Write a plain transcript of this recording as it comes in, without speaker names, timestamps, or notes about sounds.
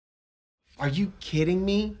Are you kidding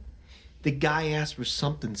me? The guy asked for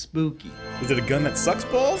something spooky. Is it a gun that sucks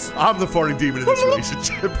balls? I'm the farting demon in this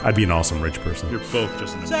relationship. I'd be an awesome rich person. You're both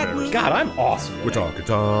just an embarrassment. God, I'm awesome. We're talking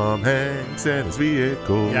Tom Hanks and his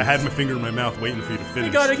vehicle. Yeah, I had my finger in my mouth waiting for you to finish.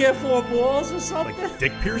 You gotta get 4 balls or something? Like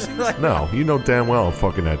dick piercings? No, you know damn well I'm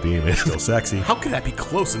fucking that demon. Still sexy. How could that be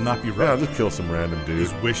close and not be right? Yeah, I'll just kill some random dude.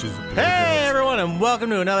 His wishes. Hey everyone, and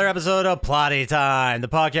welcome to another episode of Plotty Time, the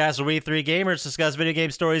podcast where we three gamers discuss video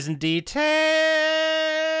game stories in detail.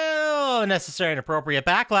 Necessary and appropriate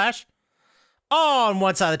backlash. On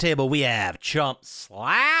one side of the table, we have Chump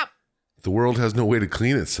Slap. The world has no way to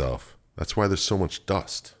clean itself. That's why there's so much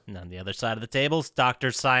dust. And on the other side of the table is Dr.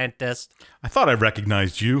 Syintist. I thought I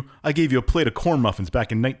recognized you. I gave you a plate of corn muffins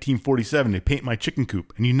back in 1947 to paint my chicken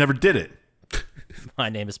coop, and you never did it. My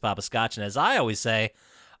name is Poppascotch, and as I always say,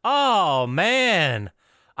 oh man,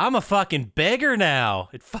 I'm a fucking beggar now.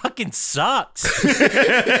 It fucking sucks.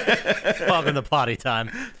 Welcome to Plotty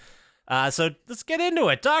Time. So let's get into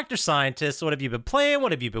it. Dr. Syintist, what have you been playing?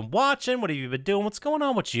 What have you been watching? What have you been doing? What's going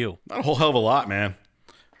on with you? Not a whole hell of a lot, man.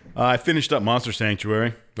 I finished up Monster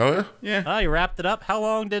Sanctuary. Oh, yeah? Yeah. Oh, you wrapped it up? How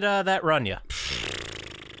long did that run you?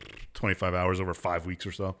 25 hours over 5 weeks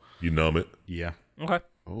or so. You numb it? Yeah. Okay.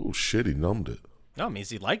 Oh, shit, he numbed it. Oh, it means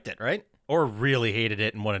he liked it, right? Or really hated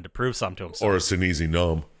it and wanted to prove something to himself. Or it's an easy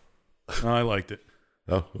numb. I liked it.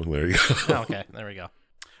 Oh, well, there you go. Oh, okay, there we go.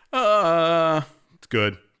 It's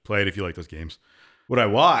good. Play it if you like those games. What'd I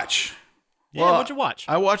watch? Yeah, Well, what'd you watch?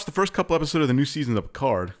 I watched the first couple episodes of the new season of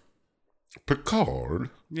Picard. Picard?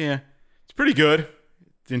 Yeah. It's pretty good.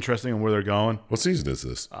 It's interesting on where they're going. What season is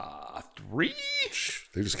this? 3?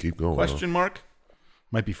 They just keep going. Question mark?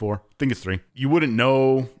 Might be 4. I think it's 3. You wouldn't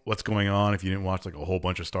know what's going on if you didn't watch like a whole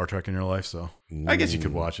bunch of Star Trek in your life, so I guess you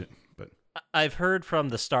could watch it. But I've heard from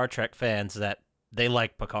the Star Trek fans that they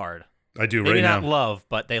like Picard. I do Maybe right now. not love,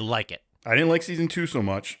 but they like it. I didn't like season 2 so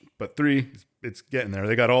much, but 3, it's getting there.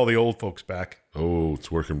 They got all the old folks back. Oh,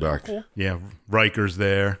 it's working back. Cool. Yeah, Riker's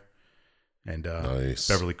there, and Nice.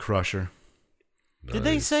 Beverly Crusher. Did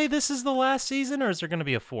they say this is the last season, or is there going to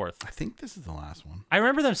be a 4th? I think this is the last one. I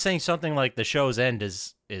remember them saying something like the show's end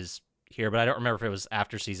is here, but I don't remember if it was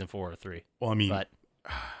after season 4 or 3. Well, I mean, But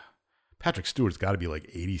Patrick Stewart's got to be like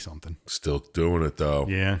 80-something. Still doing it, though.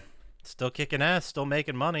 Yeah, still kicking ass, still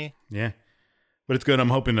making money. yeah. But it's good. I'm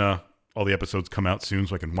hoping all the episodes come out soon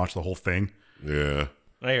so I can watch the whole thing. Yeah.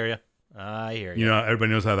 I hear you. I hear you. You know,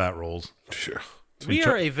 everybody knows how that rolls. Sure. We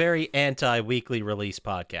are a very anti-weekly release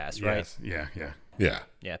podcast, right? Yes. Yeah, yeah. Yeah.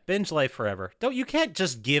 Yeah, binge life forever. You can't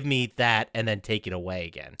just give me that and then take it away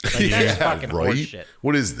again. Like, that's fucking right? horseshit.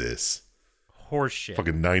 What is this? Horseshit.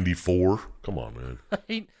 Fucking 94? Come on, man.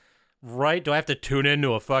 Right? Right? Do I have to tune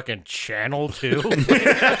into a fucking channel too? What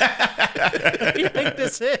do you think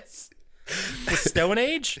this is? The Stone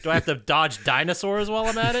Age? Do I have to dodge dinosaurs while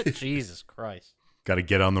I'm at it? Jesus Christ. Got to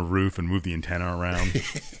get on the roof and move the antenna around.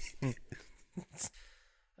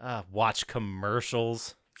 Watch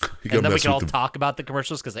commercials. You gotta And then we mess can all with the- talk about the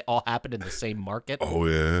commercials because they all happen in the same market. Oh,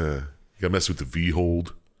 yeah. You gotta mess with the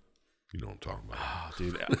V-hold. You know what I'm talking about. Oh,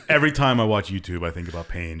 dude, every time I watch YouTube, I think about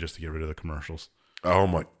paying just to get rid of the commercials. Oh,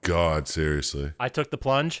 my God. Seriously. I took the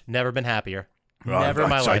plunge. Never been happier. Never in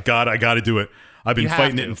my I life. got to do it. I've been You have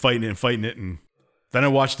fighting to. it and fighting it and fighting it. And then I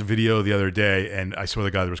watched the video the other day, and I swear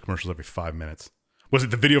to God, there was commercials every 5 minutes. Was it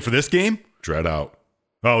the video for this game? Dread out.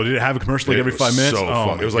 Oh, did it have a commercial like every It 5 was minutes? So oh,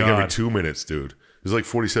 fun. my It was like every God. 2 minutes, dude. It was like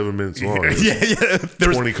 47 minutes long. It was yeah. There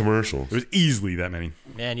was 20 commercials. There was easily that many.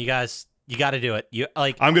 Man, you guys, you got to do it. You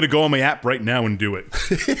like. I'm going to go on my app right now and do it.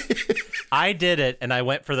 I did it, and I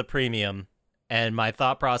went for the premium. And my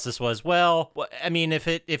thought process was, well, I mean, if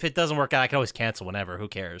it doesn't work out, I can always cancel whenever. Who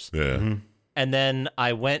cares? Yeah. Mm-hmm. And then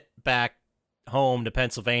I went back home to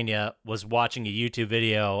Pennsylvania, was watching a YouTube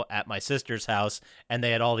video at my sister's house, and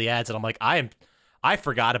they had all the ads, and I'm like, I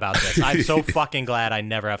forgot about this. I'm so fucking glad I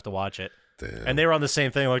never have to watch it. Damn. And they were on the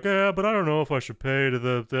same thing, like, yeah, but I don't know if I should pay to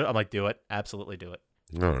the. I'm like, do it, absolutely do it.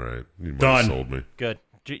 All right. You might Done. have sold me. Good.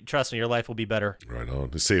 Trust me, your life will be better. Right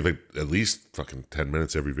on. Just save like at least fucking 10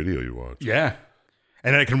 minutes every video you watch. Yeah.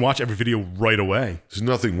 And I can watch every video right away. There's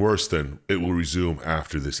nothing worse than it will resume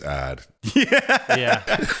after this ad. Yeah.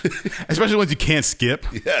 Especially ones you can't skip.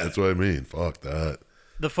 Yeah, that's what I mean. Fuck that.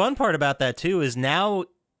 The fun part about that too is now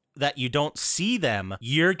that you don't see them,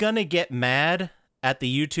 you're gonna get mad at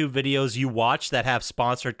the YouTube videos you watch that have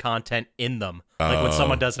sponsored content in them. Like when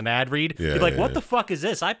someone does an ad read, Yeah, you're like, yeah, what yeah. the fuck is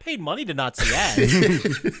this? I paid money to not see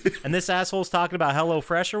ads. And this asshole's talking about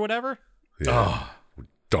HelloFresh or whatever? Yeah.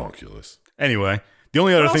 Redonkulous. Anyway, the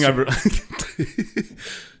only other thing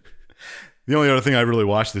I really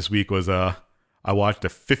watched this week was I watched a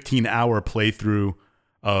 15-hour playthrough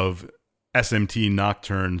of SMT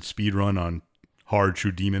Nocturne speedrun on hard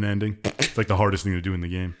True Demon ending. It's like the hardest thing to do in the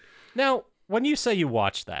game. Now, when you say you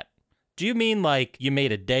watched that, do you mean like you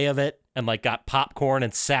made a day of it and like got popcorn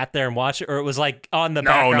and sat there and watched it, or it was like on the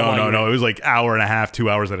background? No. It was like hour and a half, 2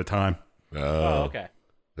 hours at a time. Oh, okay.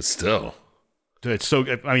 But still. It's so.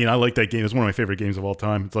 I mean, I like that game. It's one of my favorite games of all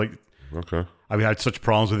time. It's like, Okay. I've had such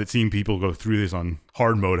problems with it. Seeing people go through this on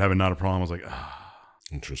hard mode, having not a problem. I was like,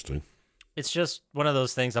 Interesting. It's just one of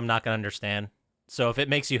those things I'm not gonna understand. So if it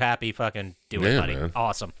makes you happy, fucking do it, buddy. Man.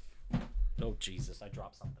 Awesome. Oh Jesus, I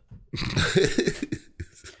dropped something.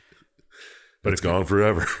 But it's gone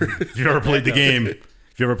forever. if you've ever played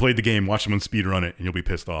the game, watch someone speedrun it, and you'll be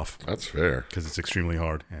pissed off That's fair. because it's extremely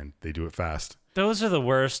hard and they do it fast. Those are the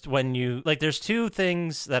worst when you like. There's two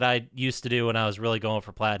things that I used to do when I was really going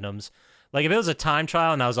for platinums. Like if it was a time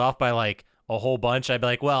trial and I was off by like a whole bunch, I'd be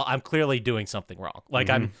like, well, I'm clearly doing something wrong. Like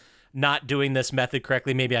I'm not doing this method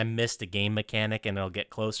correctly. Maybe I missed a game mechanic and it'll get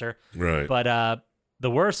closer. Right. But the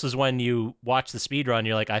worst is when you watch the speed run,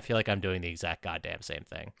 you're like, I feel like I'm doing the exact goddamn same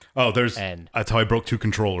thing. Oh, And- that's how I broke 2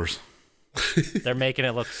 controllers. They're making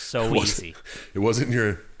it look so easy. It wasn't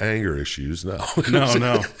your anger issues, no.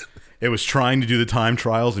 No. It was trying to do the time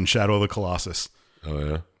trials in Shadow of the Colossus. Oh,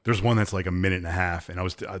 yeah? There's one that's like a minute and a half, and I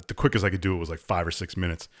was the quickest I could do it was like 5 or 6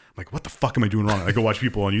 minutes. I'm like, what the fuck am I doing wrong? I go watch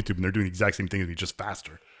people on YouTube, and they're doing the exact same thing as me, just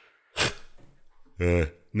faster. And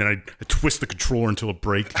then I twist the controller until it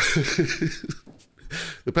breaks.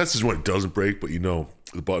 The best is when it doesn't break, but you know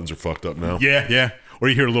the buttons are fucked up now. Yeah. Or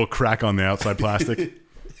you hear a little crack on the outside plastic.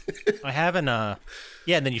 I haven't, and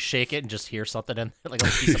then you shake it and just hear something in like a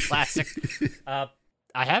piece of plastic. I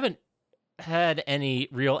haven't had any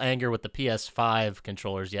real anger with the PS5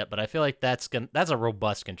 controllers yet, but I feel like that's a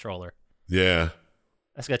robust controller. Yeah.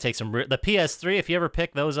 That's gonna take some. The PS3, if you ever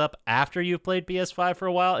pick those up after you've played PS5 for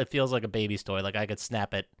a while, it feels like a baby's toy. Like I could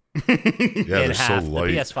snap it Yeah, in they're so half. light.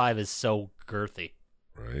 The PS5 is so girthy.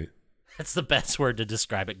 Right. That's the best word to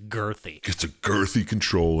describe it. Girthy. It's a girthy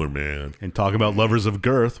controller, man. And talk about lovers of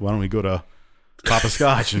girth, why don't we go to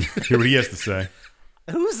Poppascotch and hear what he has to say?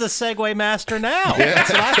 Who's the Segway master now? That's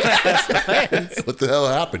what I asked the fans. What the hell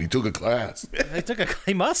happened? He took a class.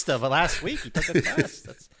 He must have last week. He took a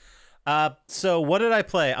class. So what did I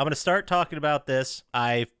play? I'm going to start talking about this.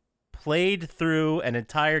 I played through an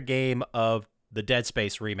entire game of the Dead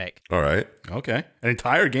Space remake. All right. Okay. An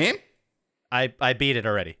entire game? I beat it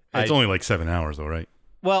already. It's only like 7 hours, though, right?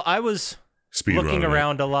 Well, I was Speed looking running it.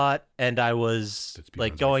 around a lot, and I was Speed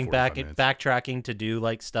like run's going like back 45 and minutes. backtracking to do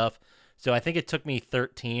like stuff. So I think it took me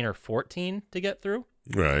 13 or 14 to get through.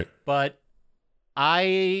 Right. But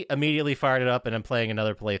I immediately fired it up, and I'm playing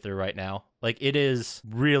another playthrough right now. Like it is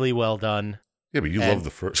really well done. Yeah, but you And- love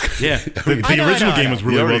the first. Yeah. The I know, original I game know. was You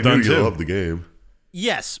really already well done, knew you too. love the game.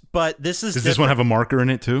 Yes, but this is Does this one have a marker in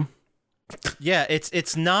it, too? Yeah,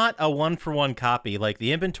 it's not a 1-for-1 copy. Like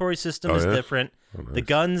the inventory system Oh, is yeah? different. Oh, nice. The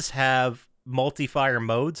guns have multi-fire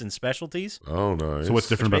modes and specialties. Oh, nice. So what's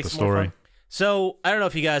different Which about the makes it more story? fun. So I don't know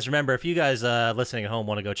if you guys remember. If you guys listening at home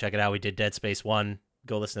want to go check it out, we did Dead Space 1.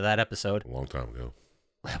 Go listen to that episode A long time ago.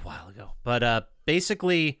 a while ago. But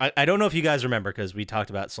basically, I don't know if you guys remember because we talked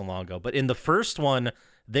about it so long ago. But in the first one,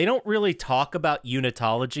 they don't really talk about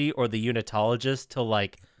unitology or the unitologist till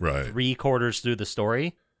like Right. 3/4 through the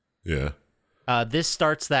story. Yeah. This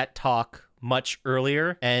starts that talk much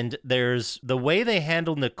earlier, and there's the way they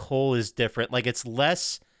handle Nicole is different. Like it's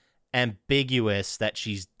less ambiguous that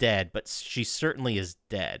she's dead, but she certainly is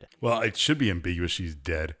dead. Well, it should be ambiguous she's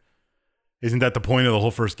dead. Isn't that the point of the whole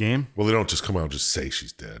first game? Well, they don't just come out and just say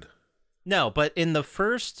she's dead. No, but in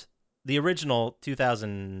the original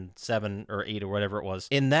 2007 or 8 or whatever it was,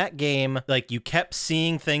 in that game, like you kept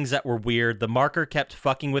seeing things that were weird. The marker kept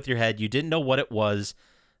fucking with your head. You didn't know what it was.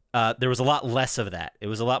 There was a lot less of that. It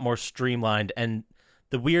was a lot more streamlined, and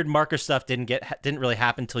the weird marker stuff didn't really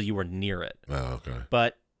happen until you were near it. Oh, okay.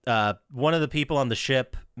 But one of the people on the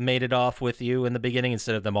ship made it off with you in the beginning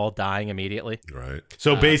instead of them all dying immediately. Right.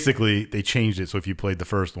 So basically, they changed it. So if you played the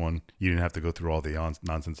first one, you didn't have to go through all the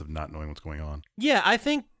nonsense of not knowing what's going on. Yeah, I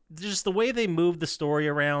think just the way they moved the story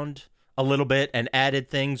around a little bit and added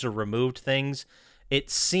things or removed things, it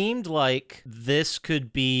seemed like this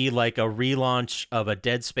could be like a relaunch of a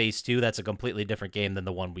Dead Space 2 that's a completely different game than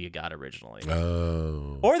the one we got originally.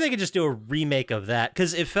 Oh. Or they could just do a remake of that,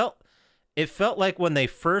 because it felt like when they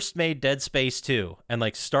first made Dead Space 2 and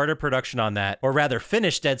like started production on that, or rather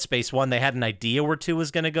finished Dead Space 1, they had an idea where 2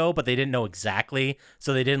 was going to go, but they didn't know exactly,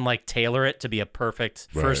 so they didn't like tailor it to be a perfect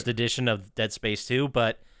first edition of Dead Space 2,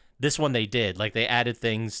 but this one they did. Like they added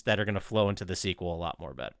things that are going to flow into the sequel a lot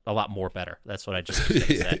more better. That's what I just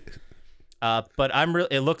said. But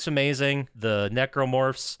it looks amazing. The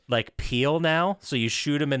necromorphs like peel now, so you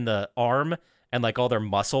shoot them in the arm, and like all their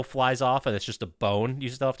muscle flies off, and it's just a bone you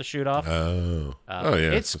still have to shoot off. Oh,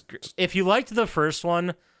 yeah. If you liked the first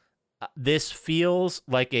one, this feels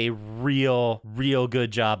like a real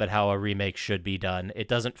good job at how a remake should be done. It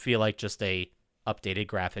doesn't feel like just a updated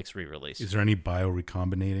graphics re-release. Is there any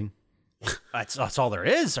biorecombinating? That's all there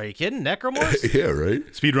is. Are you kidding? Necromorphs? Yeah,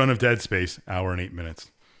 right. Speed run of Dead Space, hour and 8 minutes.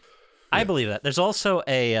 I believe that. There's also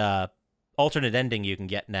a alternate ending you can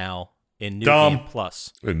get now in New Game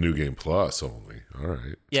Plus. In New Game Plus only. All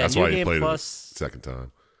right. Yeah, That's New why you Game played Plus, it second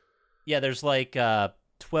time. Yeah, there's like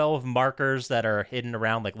 12 markers that are hidden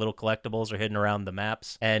around, like little collectibles are hidden around the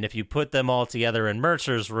maps. And if you put them all together in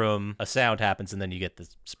Mercer's room, a sound happens, and then you get the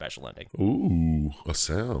special ending. Ooh, a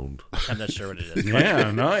sound. I'm not sure what it is.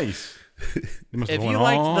 Yeah, nice. You must have If went you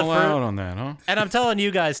liked all the first, out on that, huh? and I'm telling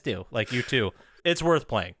you guys too, like you too, it's worth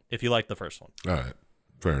playing if you like the first one. All right.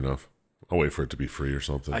 Fair enough. I'll wait for it to be free or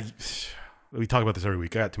something. We talk about this every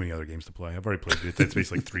week. I got too many other games to play. I've already played Dead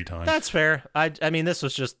Space like 3 times. That's fair. I mean, this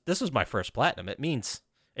was my first platinum. It means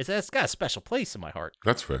it's got a special place in my heart.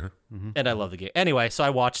 That's fair. And I love the game. Anyway, so I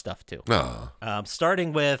watch stuff too.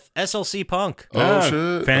 Starting with SLC Punk. Oh,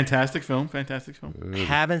 shit. Fantastic film. Fantastic film.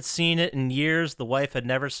 Haven't seen it in years. The wife had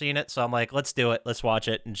never seen it, so I'm like, let's do it. Let's watch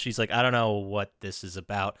it. And she's like, I don't know what this is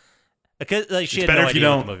about. Because like she It's had better no if you idea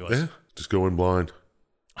what don't. the movie was. Yeah. Just go in blind.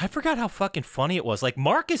 I forgot how fucking funny it was. Like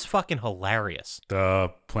Mark is fucking hilarious.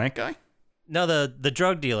 The plant guy? No, the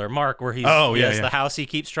drug dealer, Mark, where he has the house he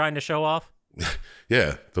keeps trying to show off.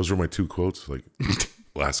 Yeah, those were my 2 quotes like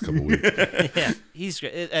last couple weeks. Yeah, he's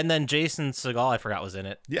great. And then Jason Segel, I forgot, was in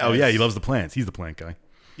it. Yeah, oh yeah, he loves the plants. He's the plant guy.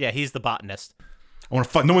 Yeah, he's the botanist. I want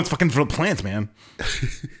to fuck. No one's fucking for the plants, man.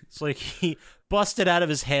 It's like he busted out of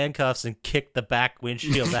his handcuffs and kicked the back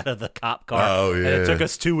windshield out of the cop car. Oh, yeah. And it took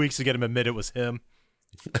us 2 weeks to get him admit it was him.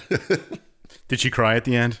 Did she cry at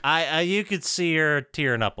the end? You could see her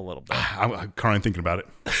tearing up a little bit. I'm crying thinking about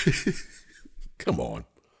it. Come on.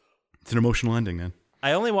 It's an emotional ending, man.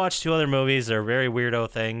 I only watched 2 other movies. They're very weirdo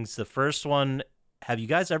things. The first one, have you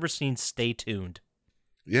guys ever seen Stay Tuned?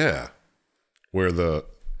 Yeah. Where the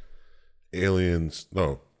aliens,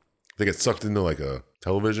 they get sucked into like a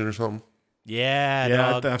television or something. Yeah, Yeah,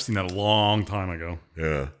 dog. I've seen that a long time ago.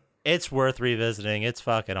 Yeah. It's worth revisiting. It's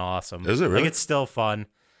fucking awesome. Is it really? Like, it's still fun.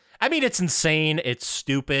 I mean, it's insane. It's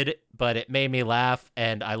stupid, but it made me laugh,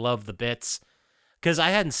 and I love the bits. Because I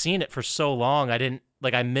hadn't seen it for so long.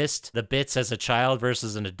 I missed the bits as a child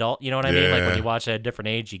versus an adult. You know what I mean? Like, when you watch it at a different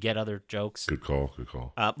age, you get other jokes. Good call. Good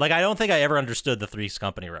call. I don't think I ever understood the Three's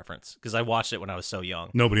Company reference, because I watched it when I was so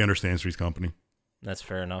young. Nobody understands Three's Company. That's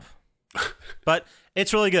fair enough. But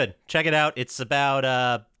it's really good. Check it out. It's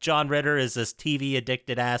about John Ritter is this TV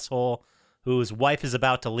addicted asshole whose wife is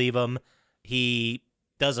about to leave him. He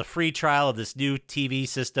does a free trial of this new TV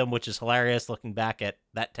system, which is hilarious looking back at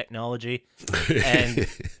that technology. And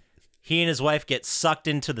he and his wife get sucked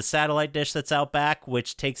into the satellite dish that's out back,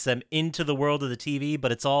 which takes them into the world of the TV,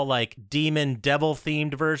 but it's all like demon devil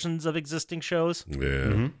themed versions of existing shows.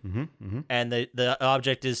 Yeah. And the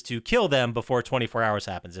object is to kill them before 24 hours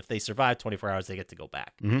happens. If they survive 24 hours, they get to go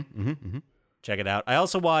back. Check it out. I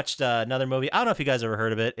also watched another movie. I don't know if you guys ever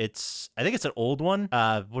heard of it. I think it's an old one.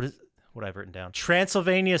 What I've written down.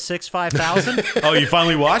 Transylvania 65000. Oh, you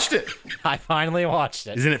finally watched it? I finally watched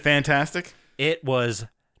it. Isn't it fantastic? It was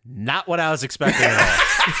not what I was expecting at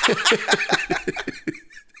all.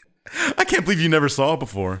 I can't believe you never saw it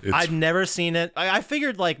before. I've never seen it. I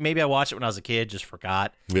figured like maybe I watched it when I was a kid, just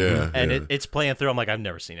forgot. Yeah. And yeah. it's playing through. I'm like, I've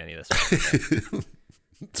never seen any of this.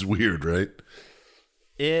 It's weird, right?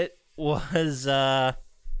 It was, yeah.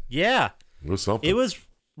 It was something. It was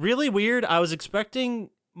really weird. I was expecting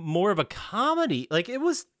more of a comedy. Like there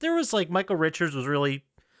was like Michael Richards was really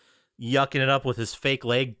yucking it up with his fake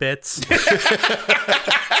leg bits.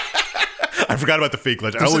 I forgot about the fake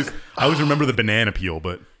legend. I always remember the banana peel,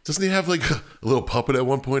 but Doesn't he have like a little puppet at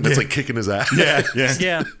one point that's like kicking his ass?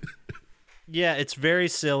 yeah. Yeah, it's very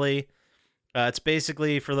silly. It's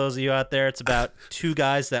basically, for those of you out there, it's about 2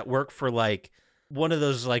 guys that work for like one of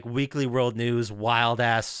those like Weekly World News wild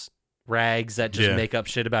ass rags that just make up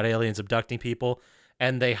shit about aliens abducting people.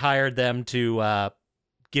 And they hired them to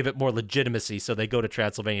give it more legitimacy, so they go to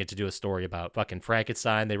Transylvania to do a story about fucking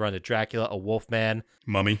Frankenstein. They run into Dracula, a Wolfman,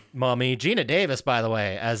 Mummy. Gina Davis, by the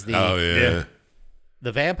way, as Oh,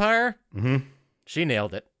 the vampire. Mm-hmm. She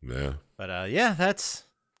nailed it. Yeah. But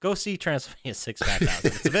go see Transylvania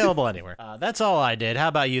 65000. It's available anywhere. That's all I did. How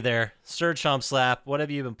about you there, Sir Chump Slap? What have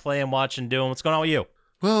you been playing, watching, doing? What's going on with you?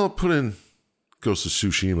 Well, put in Ghost of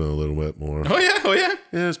Tsushima a little bit more. Oh yeah.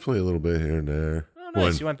 Yeah, just play a little bit here and there. Oh, Oh,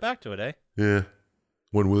 nice. When- You went back to it, eh? Yeah.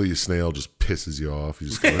 When Willie Snail just pisses you off, you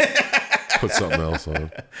just gotta put something else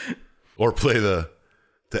on. Or play the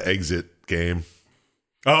exit game.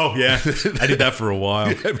 Oh, yeah. I did that for a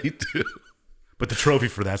while. Yeah, me too. But the trophy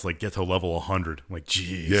for that's like get to level 100. I'm like,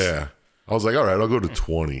 geez. Yeah. I was like, all right, I'll go to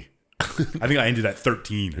 20. I think I ended at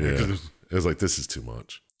 13. Yeah. Because It was like, this is too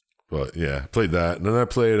much. But yeah, I played that. And then I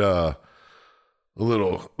played a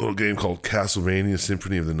little game called Castlevania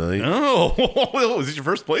Symphony of the Night. oh, is this your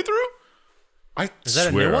first playthrough? I Is that a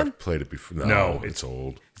swear new one? I've played it before. No, it's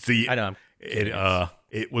old. See, I know.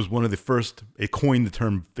 it was one of the first. It coined the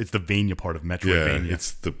term. It's the Vania part of Yeah, Metroidvania.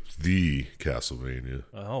 it's the Castlevania.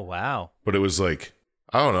 Oh, wow. But it was like,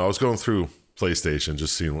 I don't know. I was going through PlayStation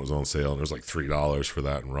just seeing what was on sale, and it was like $3 for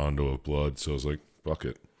that and Rondo of Blood. So I was like, fuck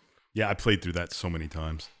it. Yeah, I played through that so many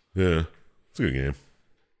times. Yeah, it's a good game.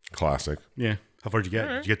 Classic. Yeah. How far did you get?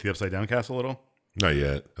 Did you get to the Upside Down Castle at all? Not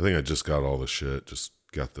yet. I think I just got all the shit. Just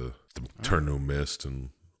got the Turn No Mist and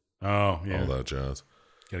Oh, yeah. all that jazz.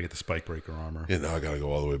 Gotta get the Spike Breaker armor. Yeah, now I gotta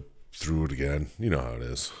go all the way through it again. You know how it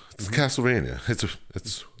is. It's Castlevania.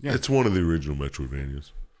 It's one of the original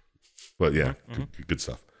Metroidvanias. But yeah, good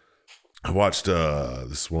stuff. I watched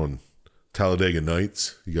this one, Talladega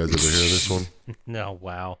Nights. You guys ever hear of this one? No,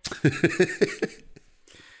 wow.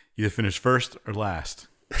 Either finish first or last.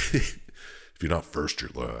 If you're not first,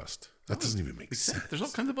 you're last. That doesn't even make sense. There's all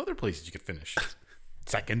kinds of other places you could finish.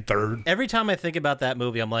 Second, third. Every time I think about that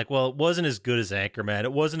movie, I'm like, well, it wasn't as good as Anchorman.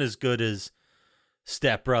 It wasn't as good as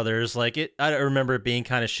Step Brothers. Like I remember it being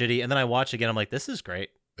kind of shitty, and then I watch it again. I'm like, this is great.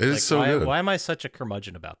 It is Like, so why, good. Why am I such a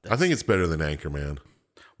curmudgeon about this? I think it's better than Anchorman.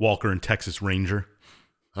 Walker and Texas Ranger.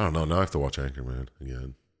 I don't know. Now I have to watch Anchorman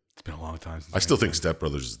again. It's been a long time since I still think Step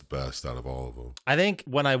Brothers is the best out of all of them. I think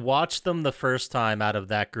when I watched them the first time out of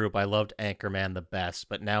that group, I loved Anchorman the best.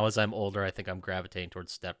 But now as I'm older, I think I'm gravitating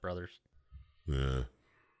towards Step Brothers. Yeah.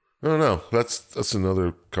 I don't know. That's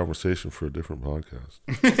another conversation for a different podcast.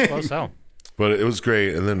 I suppose so. But it was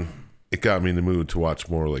great, and then it got me in the mood to watch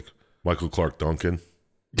more like Michael Clark Duncan.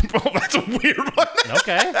 Oh, that's a weird one.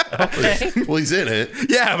 Okay. Well, he's in it.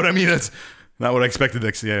 Yeah, but I mean, that's not what I expected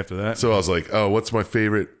to see after that. So I was like, oh, what's my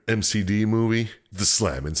favorite MCD movie? The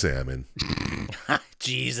Slammin' Salmon.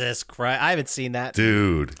 Jesus Christ. I haven't seen that.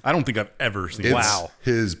 Dude. I don't think I've ever seen It's it. Wow.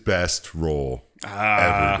 his best role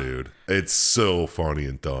ever, dude. It's so funny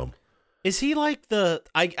and dumb. Is he like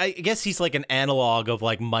I guess he's like an analog of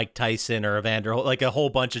like Mike Tyson or Evander, like a whole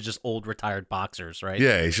bunch of just old retired boxers, right?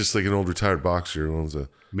 Yeah, he's just like an old retired boxer who owns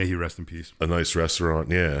May he rest in peace. a nice restaurant.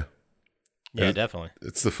 Yeah. Yeah, definitely.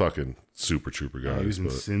 It's the fucking Super Trooper guy. He was in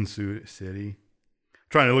Sin City.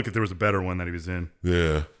 Trying to look if there was a better one that he was in.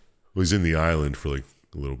 Yeah. Well, he's in The Island for like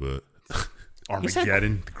a little bit.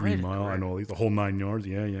 Armageddon, the Green great Mile. I know he's the whole 9 yards.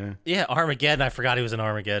 Yeah. Yeah, Armageddon. I forgot he was in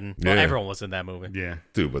Armageddon. Well, Yeah. everyone was in that movie. Yeah.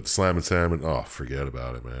 Dude, but the Slammin' Salmon, oh, forget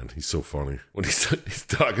about it, man. He's so funny. When he's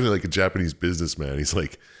talking to like a Japanese businessman, he's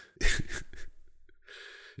like,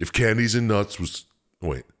 if candies and nuts was,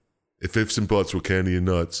 if ifs and buts were candy and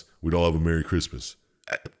nuts, we'd all have a Merry Christmas.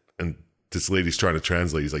 And this lady's trying to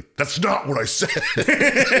translate. He's like, that's not what I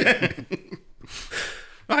said.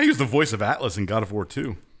 I used the voice of Atlas in God of War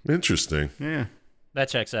 2. Interesting. Yeah. That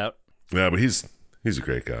checks out. Yeah, but he's a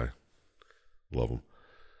great guy. Love him.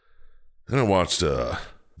 And I watched The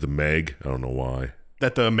Meg. I don't know why.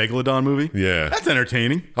 That the Megalodon movie? Yeah. That's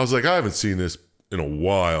entertaining. I was like, I haven't seen this in a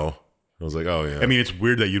while. I was like, oh, yeah. I mean, it's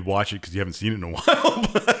weird that you'd watch it because you haven't seen it in a while.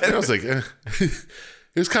 But I was like, it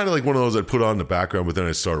was kind of like one of those I'd put on in the background, but then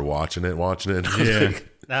I started watching it. And I was Yeah. like,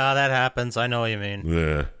 No, that happens. I know what you mean.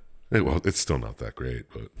 yeah. Well, it's still not that great,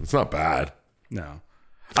 but it's not bad. no.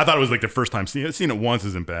 I thought it was like the first time seeing it once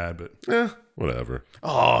isn't bad, but Yeah, whatever.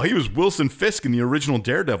 oh, he was Wilson Fisk in the original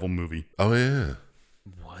Daredevil movie. Oh, yeah.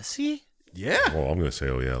 Was he? Yeah. Well, I'm going to say,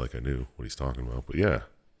 oh, yeah, like I knew what he's talking about. But yeah,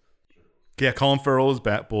 Yeah, Colin Farrell is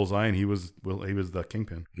Bullseye, and he was the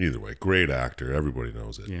Kingpin. either way, great actor. Everybody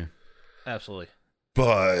knows it. Yeah. Absolutely.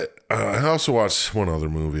 But I also watched one other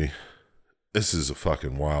movie. This is a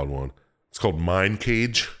fucking wild one. It's called Mind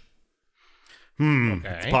Cage. Okay.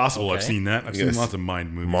 It's possible I've okay. seen that. I've Yes. seen lots of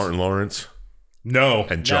mind movies. Martin Lawrence No.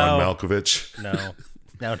 and John No. Malkovich. No.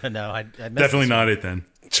 No. I missed Definitely this not it then.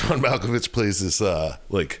 John Malkovich plays this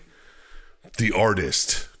like the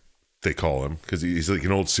artist, they call him, because he's like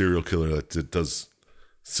an old serial killer that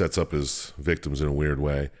sets up his victims in a weird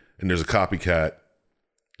way. And there's a copycat.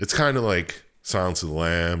 It's kind of like Silence of the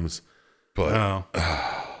Lambs, but Oh.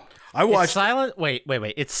 I It's watched. Silent. Wait.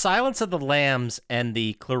 It's Silence of the Lambs, and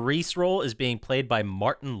the Clarice role is being played by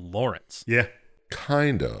Martin Lawrence. Yeah.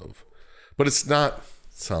 kind of. But it's not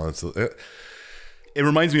Silence of It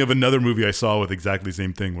reminds me of another movie I saw with exactly the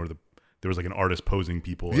same thing where there was like an artist posing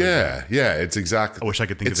people. Yeah, it's exactly. I wish I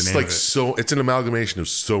could think of the name like of it. so. It's an amalgamation of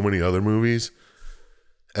so many other movies,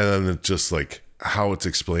 and then it's just like how it's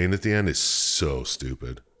explained at the end is so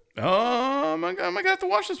stupid. I'm gonna have to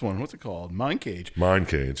watch this one. What's it called? Mind Cage. Mind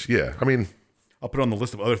Cage. Yeah, I mean, I'll put it on the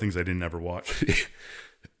list of other things I didn't ever watch.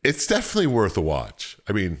 it's definitely worth a watch.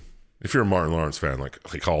 I mean, if you're a Martin Lawrence fan,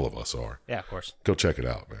 like all of us are, Yeah, of course. go check it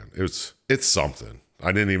out, man. It's something.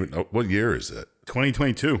 I didn't even. What year is it?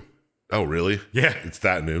 2022. Oh, really? Yeah. It's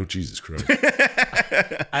that new. Jesus Christ.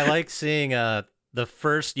 I like seeing the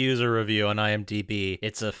first user review on IMDb.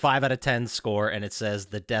 It's a 5 out of 10 score, and it says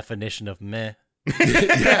the definition of meh.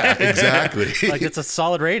 Yeah, exactly. Like, it's a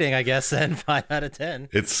solid rating, I guess, then 5 out of 10.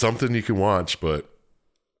 It's something you can watch, but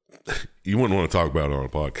you wouldn't want to talk about it on a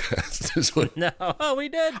podcast. It's like, No, we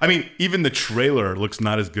did. I mean, even the trailer looks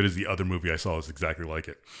not as good as the other movie I saw. It's exactly like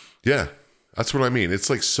it. yeah, that's what I mean. It's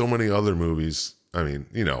like so many other movies. I mean,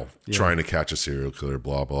 trying to catch a serial killer,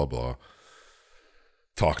 blah, blah, blah.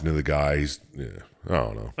 Talking to the guy, I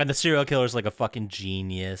don't know. And the serial killer's like a fucking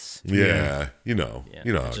genius. Yeah, how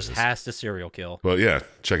Just it is. has to serial kill. But yeah,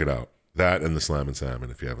 check it out. That and the Slam and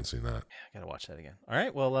Salmon if you haven't seen that. I gotta watch that again. All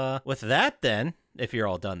right, well, with that then, if you're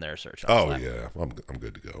all done there, Sir Chump Oh Slap, yeah, I'm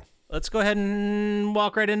good to go. let's go ahead and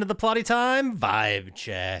walk right into the plotty time vibe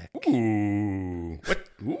check. Ooh. What?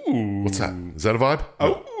 Ooh. What's that? Is that a vibe?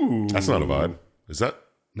 Oh. That's not a vibe. Is that?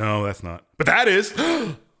 No, that's not. But that is.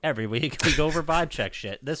 Every week we go over vibe check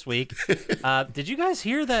shit. This week, did you guys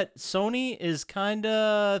hear that Sony is kind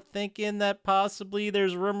of thinking that possibly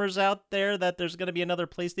there's rumors out there that there's going to be another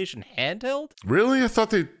PlayStation handheld? Really? I thought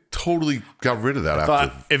they totally got rid of that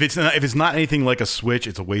after. But if it's not anything like a Switch,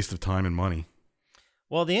 it's a waste of time and money.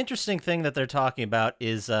 Well, the interesting thing that they're talking about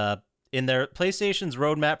is in their PlayStation's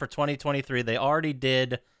roadmap for 2023, they already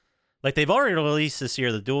did, like they've already released this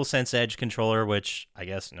year the DualSense Edge controller, which I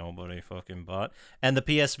guess nobody fucking bought, and the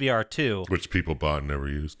PSVR 2. Which people bought and never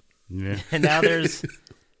used. Yeah. And now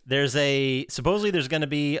supposedly there's going to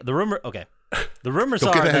be the rumors Don't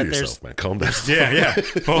are get ahead that of there's yourself, man. Calm down. Yeah.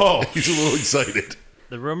 Oh. He's a little excited.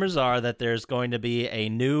 the rumors are that there's going to be a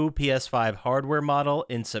new PS5 hardware model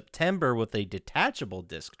in September with a detachable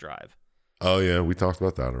disc drive. Oh yeah, we talked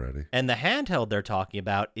about that already. And the handheld they're talking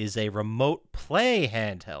about is a remote play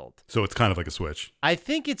handheld. So it's kind of like a Switch. I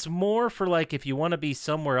think it's more for like if you want to be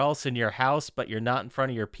somewhere else in your house, but you're not in front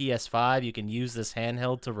of your PS5, you can use this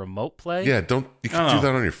handheld to remote play. Yeah, you can Oh. do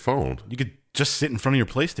that on your phone. You could just sit in front of your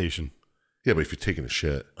PlayStation. Yeah, but if you're taking a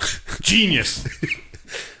shit. Genius.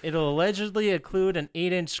 It'll allegedly include an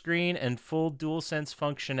 8-inch screen and full DualSense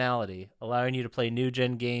functionality, allowing you to play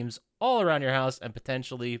new-gen games all around your house and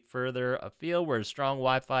potentially further afield where a strong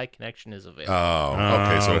Wi-Fi connection is available.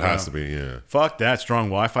 Okay, so it has wow. to be, yeah. Fuck that strong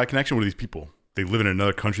Wi-Fi connection. What are these people? They live in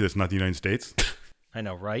another country that's not the United States? I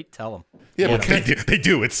know, right? Tell them. Yeah, but They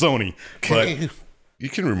do. It's Sony. But you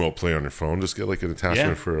can remote play on your phone. Just get like an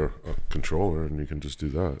attachment for a controller and you can just do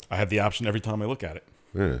that. I have the option every time I look at it.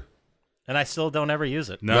 Yeah. And I still don't ever use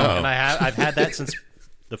it. No. And I've had that since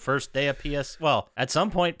the first day of Well, at some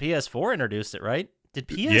point PS4 introduced it, right? Did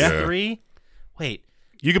PS3? Wait.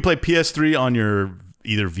 You can play PS3 on your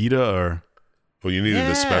either Vita or... Well, you needed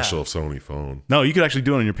Yeah. a special Sony phone. No, you could actually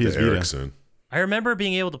do it on your The PS Vita. Ericsson. I remember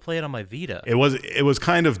being able to play it on my Vita. It was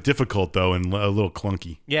kind of difficult though and a little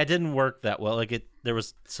clunky. Yeah, it didn't work that well. There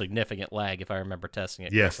was significant lag if I remember testing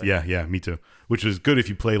it. Yes, correctly. yeah, me too. Which is good if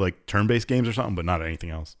you play like turn-based games or something, but not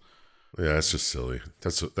anything else. Yeah, it's just silly.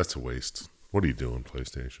 That's a waste. What are you doing,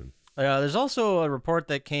 PlayStation? There's also a report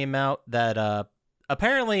that came out that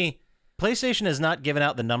apparently PlayStation has not given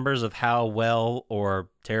out the numbers of how well or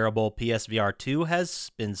terrible PSVR 2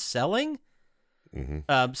 has been selling.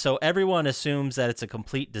 Mm-hmm. So everyone assumes that it's a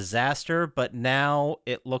complete disaster, but now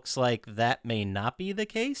it looks like that may not be the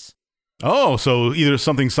case. Oh, so either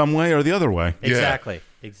something some way or the other way. Yeah.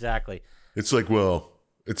 Exactly. It's like, well,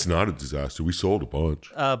 it's not a disaster. We sold a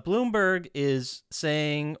bunch. Bloomberg is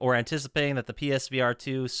saying or anticipating that the PSVR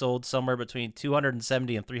 2 sold somewhere between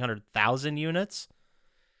 270 and 300,000 units,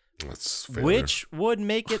 That's fair. which would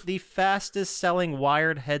make it the fastest selling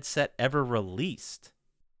wired headset ever released.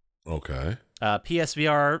 Okay.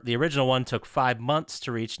 PSVR, the original one, took 5 months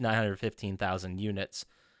to reach 915,000 units,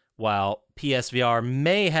 while PSVR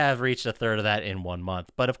may have reached a third of that in 1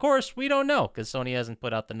 month. But of course, we don't know because Sony hasn't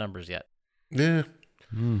put out the numbers yet. Yeah.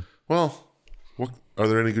 Well, are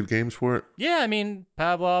there any good games for it? Yeah, I mean,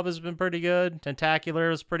 Pavlov has been pretty good.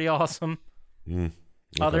 Tentacular is pretty awesome. Okay.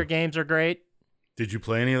 Other games are great. Did you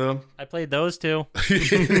play any of them? I played those two.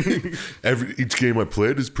 Each game I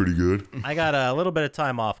played is pretty good. I got a little bit of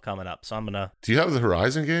time off coming up, so I'm gonna. Do you have the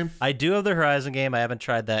Horizon game? I do have the Horizon game. I haven't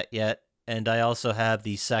tried that yet. and I also have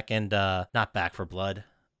the second, not Back for Blood.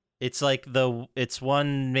 It's like it's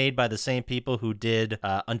one made by the same people who did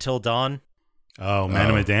Until Dawn. Oh, Man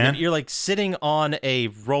of Medan? You're like sitting on a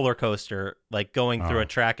roller coaster, like going through a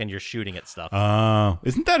track, and you're shooting at stuff.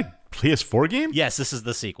 Isn't that a PS4 game? Yes, this is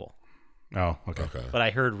the sequel. Oh, okay. But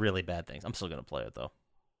I heard really bad things. I'm still going to play it, though.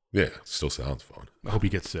 Yeah, still sounds fun. I hope you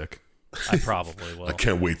get sick. I probably will. I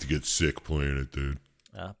can't wait to get sick playing it, dude.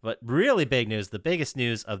 But really big news, the biggest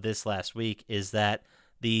news of this last week is that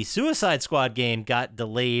the Suicide Squad game got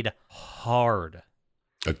delayed hard.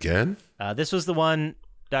 Again? This was the one,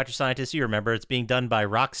 Dr. Syintist, you remember. It's being done by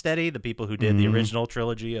Rocksteady, the people who did the original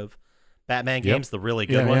trilogy of Batman games, the really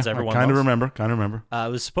good ones everyone kind of loves. remember.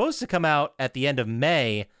 It was supposed to come out at the end of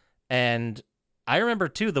May, and I remember,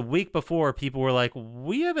 too, the week before, people were like,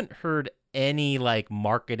 we haven't heard any, like,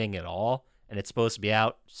 marketing at all, and it's supposed to be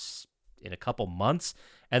out in a couple months.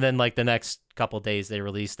 And then, like, the next couple days, they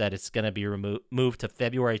released that it's going to be moved to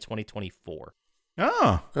February 2024.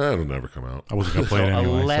 Oh. It'll never come out. I wasn't going to play it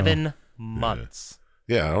anyway. 11 months.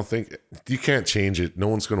 Yeah, I don't think... You can't change it. No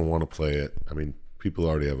one's going to want to play it. I mean, people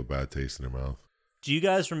already have a bad taste in their mouth. Do you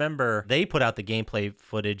guys remember they put out the gameplay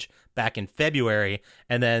footage back in February,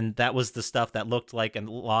 and then that was the stuff that looked like a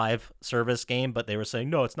live service game, but they were saying,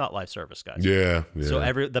 no, it's not live service, guys. Yeah. So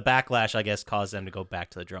the backlash, I guess, caused them to go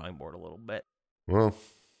back to the drawing board a little bit. Well,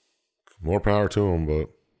 more power to them,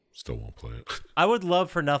 but still won't play it. I would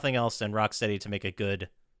love for nothing else than Rocksteady to make a good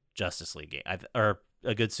Justice League game, or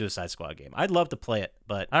a good Suicide Squad game. I'd love to play it,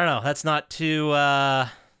 but I don't know. That's not too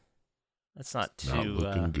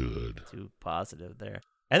looking good. Too positive there.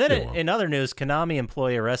 And then in other news, Konami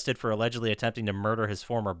employee arrested for allegedly attempting to murder his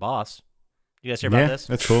former boss. You guys hear about this?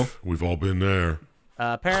 That's cool. We've all been there.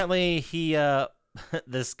 Apparently, he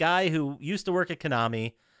this guy who used to work at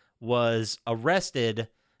Konami was arrested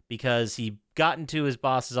because he got into his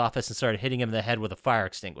boss's office and started hitting him in the head with a fire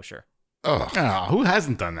extinguisher. Oh, who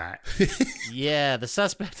hasn't done that? Yeah, the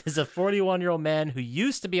suspect is a 41-year-old man who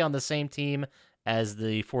used to be on the same team as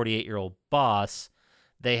the 48-year-old boss.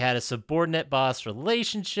 They had a subordinate-boss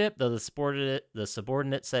relationship, though the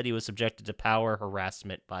subordinate said he was subjected to power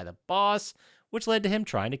harassment by the boss, which led to him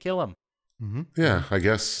trying to kill him. Mm-hmm. Yeah, I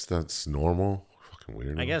guess that's normal. Fucking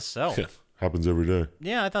weird. I guess so. Yeah, happens every day.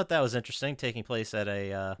 Yeah, I thought that was interesting, taking place at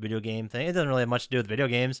a video game thing. It doesn't really have much to do with video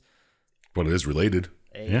games. But it is related.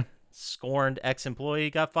 A scorned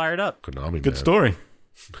ex-employee got fired up. Konami, Good man. story.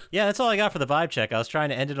 Yeah, that's all I got for the vibe check. I was trying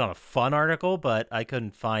to end it on a fun article, but I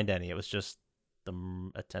couldn't find any. It was just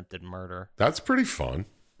the attempted murder. That's pretty fun.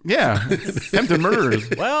 Yeah. Attempted murderers.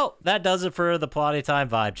 Well, that does it for the Plotty Time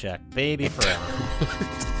vibe check. Baby forever.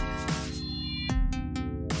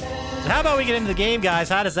 So how about we get into the game, guys?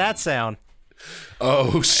 How does that sound?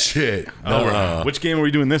 Oh, shit. Which game are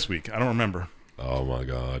we doing this week? I don't remember. Oh, my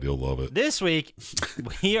God. You'll love it. This week,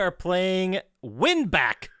 we are playing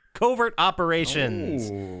Winback, Covert Operations,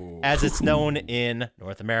 as it's known in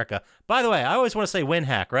North America. By the way, I always want to say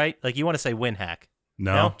WinHack, right? Like, you want to say WinHack.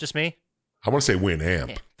 No. Just me? I want to say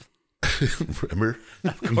Winamp. Remember?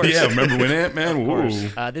 Of course. Yeah, remember Winamp, man? Of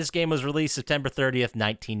course. This game was released September 30th,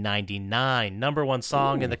 1999. Number one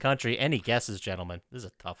song in the country. Any guesses, gentlemen? This is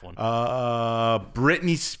a tough one.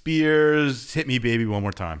 Britney Spears, Hit Me Baby One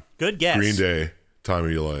More Time. Good guess. Green Day, Time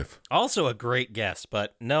of Your Life. Also a great guess,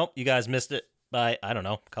 but nope, you guys missed it by, I don't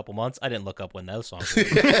know, a couple months. I didn't look up when those songs were.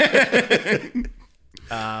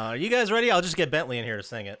 Are you guys ready? I'll just get Bentley in here to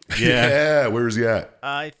sing it. Yeah. Where's he at?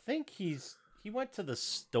 I think he went to the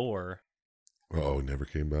store. Oh, never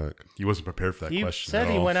came back. He wasn't prepared for that He question. said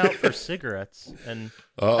he went out for cigarettes and.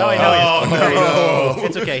 No.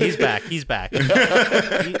 It's okay. He's back. He's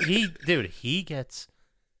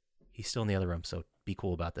still in the other room. So be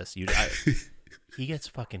cool about this. He gets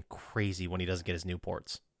fucking crazy when he doesn't get his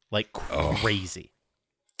Newports. Like crazy.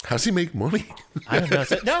 How does he make money? I don't know.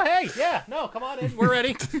 No, hey, yeah, no, come on in. We're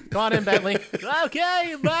ready. Come on in, Bentley. Okay,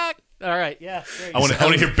 you're back. All right, yeah. I want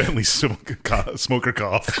to hear Bentley smoker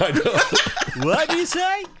cough. I know. What do you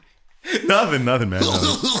say? Nothing, man.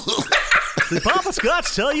 Did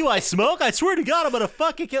Poppascotch tell you I smoke? I swear to God, I'm gonna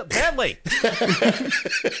fucking kill Bentley.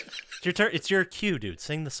 It's your turn. It's your cue, dude.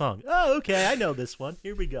 Sing the song. Oh, okay. I know this one.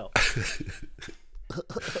 Here we go.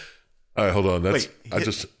 All right, hold on.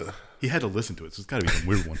 He had to listen to it, so it's got to be some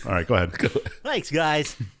weird one. All right, go ahead. Thanks,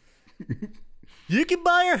 guys. You can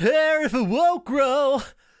buy your hair if it won't grow.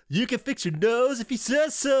 You can fix your nose if he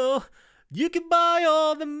says so. You can buy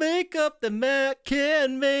all the makeup that Matt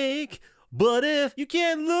can make. But if you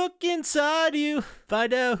can't look inside you,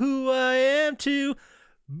 find out who I am to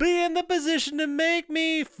be in the position to make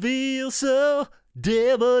me feel so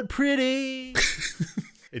damn unpretty.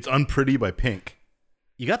 It's Unpretty by Pink.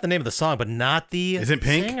 You got the name of the song, but not the Is it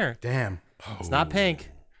Pink? singer. Damn. It's not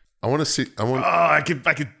Pink. I want to see. I want. I could.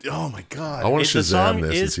 Oh my god. I want to The song Shazam this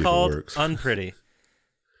and is see if it called works. Unpretty.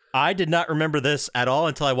 I did not remember this at all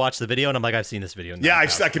until I watched the video, and I'm like, I've seen this video. Yeah, I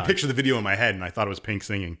 9,000 could times. picture the video in my head, and I thought it was Pink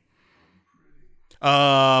singing.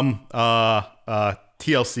 TLC.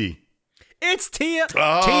 It's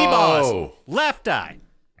Oh. T-Boss. Left Eye.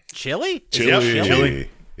 Chili? Is it Chili.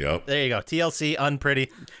 Yep. There you go. TLC,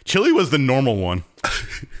 Unpretty. Chili was the normal one.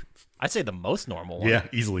 I'd say the most normal one. Yeah,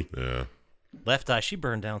 easily. Yeah. Left Eye, she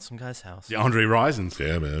burned down some guy's house. The Andre Risons.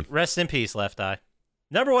 Yeah, man. Rest in peace, Left Eye.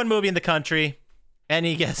 Number 1 movie in the country.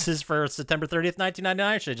 Any guesses for September 30th,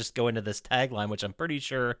 1999? Or should I just go into this tagline, which I'm pretty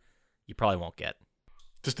sure you probably won't get?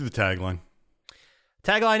 Just do the tagline.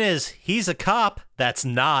 Tagline is, he's a cop that's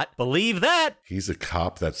not. Believe that. He's a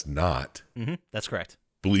cop that's not. That's correct.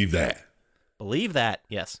 Believe that. Believe that.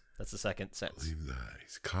 Yes, that's the second sentence. Believe that.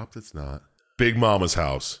 He's a cop that's not. Big Mama's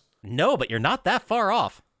House. No, but you're not that far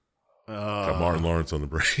off. Got Martin Lawrence on the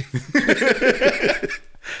brain.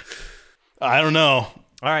 I don't know.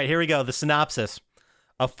 All right, here we go. The synopsis.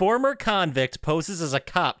 A former convict poses as a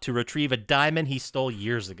cop to retrieve a diamond he stole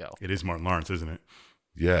years ago. It is Martin Lawrence, isn't it?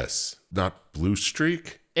 Yes. Not Blue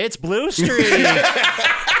Streak. It's Blue Streak.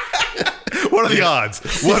 What are the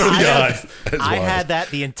odds? What are the odds? I had that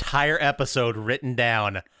the entire episode written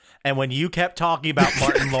down. And when you kept talking about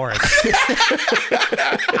Martin Lawrence,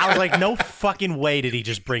 I was like, no fucking way did he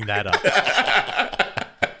just bring that up.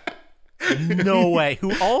 No way.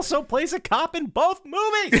 Who also plays a cop in both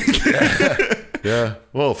movies. Yeah.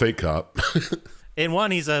 Well, fake cop. In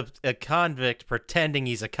one, he's a convict pretending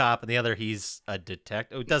he's a cop, and the other, he's a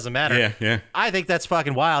detective. It doesn't matter. Yeah. I think that's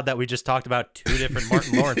fucking wild that we just talked about 2 different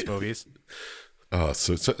Martin Lawrence movies.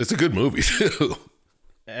 So it's a good movie, too.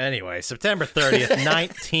 Anyway, September 30th,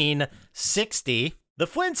 1960. The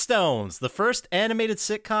Flintstones, the first animated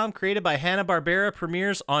sitcom created by Hanna-Barbera,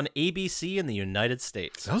 premieres on ABC in the United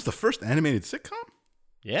States. That was the first animated sitcom?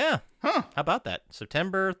 Yeah. Huh. How about that?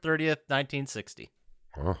 September 30th, 1960.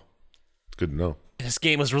 Oh, it's good to know. This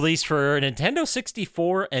game was released for Nintendo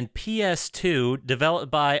 64 and PS2,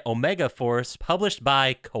 developed by Omega Force, published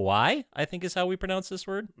by Koei, I think is how we pronounce this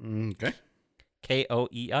word. Okay.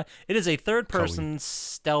 Koei. It is a third-person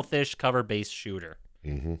stealthish cover-based shooter.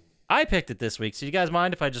 Mm-hmm. I picked it this week, so you guys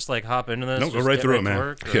mind if I just like hop into this? No, go Just right get through it, to man.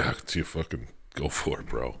 work, or- Yeah, you fucking go for it,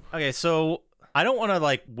 bro. Okay, so I don't want to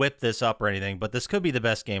like whip this up or anything, but this could be the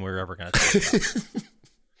best game we're ever going to talk about.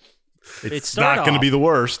 It's not going to be the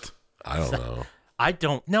worst. I don't know. I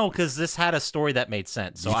don't know, because this had a story that made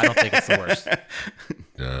sense, so I don't think it's the worst.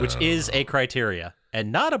 Which is a criteria,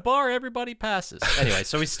 and not a bar everybody passes. Anyway,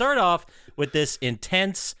 so we start off with this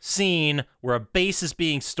intense scene where a base is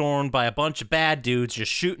being stormed by a bunch of bad dudes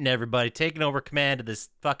just shooting everybody, taking over command of this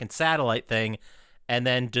fucking satellite thing, and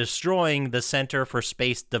then destroying the Center for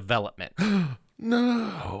Space Development.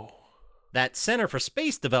 No. That Center for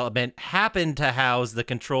Space Development happened to house the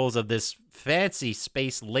controls of this fancy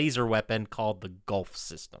space laser weapon called the Gulf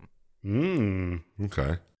System.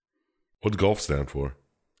 Okay. What'd Gulf stand for?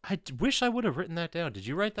 I wish I would have written that down. Did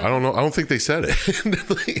you write that I down? don't know. I don't think they said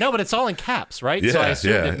it. No, but it's all in caps, right? Yeah, so I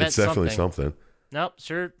assumed it meant it's definitely something. something. Nope,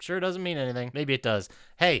 sure doesn't mean anything. Maybe it does.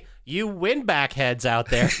 Hey, you Winback heads out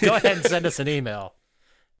there, go ahead and send us an email,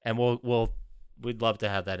 and we'd love to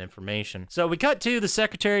have that information. So we cut to the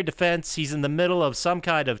Secretary of Defense. He's in the middle of some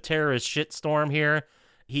kind of terrorist shitstorm here.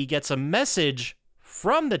 He gets a message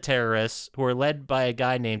from the terrorists, who are led by a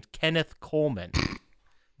guy named Kenneth Coleman.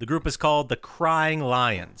 The group is called the Crying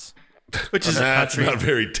Lions, which is a That's country. not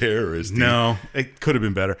very terrorist. No, it could have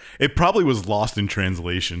been better. It probably was lost in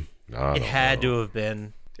translation. It had to have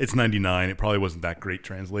been. It's 99. It probably wasn't that great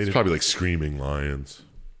translated. It's probably like screaming lions,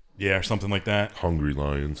 Yeah, or something like that. hungry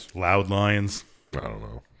lions. Loud lions. I don't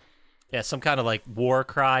know. Yeah, some kind of like war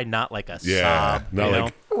cry, not like a Yeah, sob. not you know?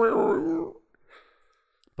 like.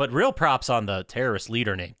 But real props on the terrorist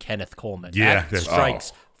leader named Kenneth Coleman. Yeah, That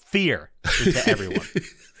strikes fear into everyone.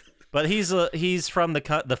 But he's from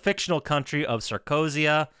the fictional country of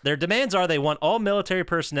Sarcozia. Their demands are they want all military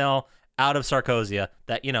personnel out of Sarcozia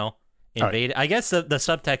that, invade. I guess the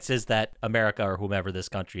subtext is that America or whomever this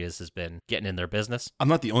country is has been getting in their business. I'm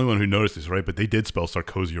not the only one who noticed this, right? But they did spell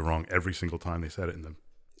Sarkozia wrong every single time they said it in them.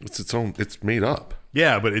 It's its own. It's made up.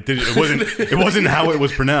 Yeah, but it wasn't how it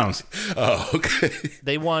was pronounced. Oh, okay.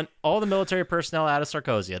 They want all the military personnel out of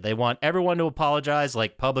Sarcozia. They want everyone to apologize,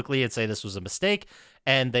 like publicly, and say this was a mistake.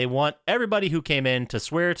 And they want everybody who came in to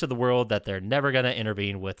swear to the world that they're never going to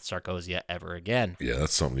intervene with Sarcozia ever again. Yeah,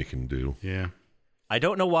 that's something you can do. Yeah. I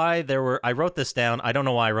don't know why I wrote this down. I don't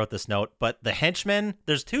know why I wrote this note, but the henchmen,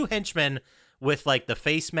 there's 2 henchmen with like the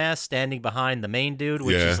face mask standing behind the main dude,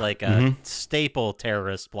 which Yeah. is like a staple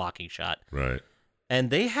terrorist blocking shot. Right. And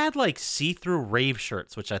they had like see-through rave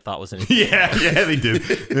shirts, which I thought was an interesting. Yeah, they do.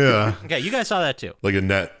 Yeah. Okay, you guys saw that too. Like a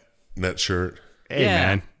net shirt. Hey, Yeah.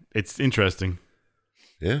 man. It's interesting.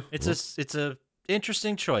 Yeah. It's a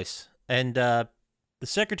interesting choice. And the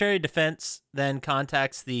Secretary of Defense then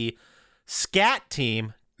contacts the SCAT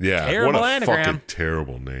team. Yeah. Terrible what a anagram. fucking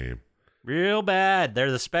terrible name. Real bad.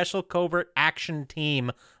 They're the Special Covert Action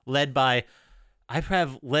Team led by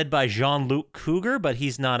Jean-Luc Cougar, but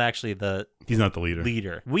he's not actually He's not the leader.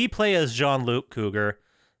 leader. We play as Jean-Luc Cougar,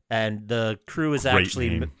 and the crew is Great actually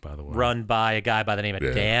name, by the way. run by a guy by the name of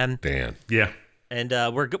Yeah. Dan. Dan. Yeah. And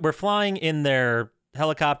we're flying in their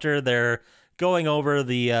helicopter. They're going over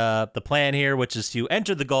the plan here, which is to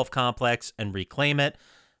enter the Gulf complex and reclaim it.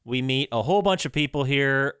 We meet a whole bunch of people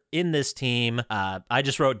here in this team. I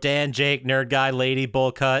just wrote Dan, Jake, Nerd Guy, Lady,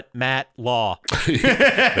 Bullcut, Matt, Law. There you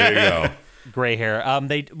go. Gray hair.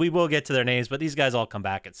 We will get to their names, but these guys all come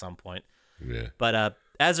back at some point. Yeah. But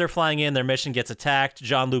as they're flying in, their mission gets attacked.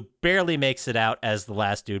 Jean-Luc barely makes it out as the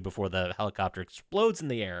last dude before the helicopter explodes in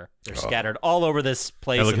the air. They're scattered all over this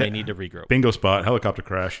place, and they need to regroup. Bingo spot. Helicopter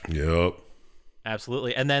crash. Yep.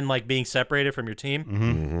 Absolutely. And then, like, being separated from your team.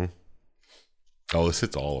 Mm-hmm. Oh, this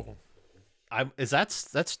hits all of them.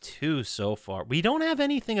 That's two so far. We don't have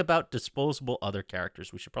anything about disposable other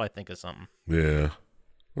characters. We should probably think of something. Yeah.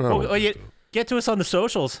 Well, Get to us on the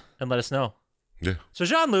socials and let us know. yeah. So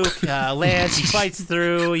Jean-Luc lands, he fights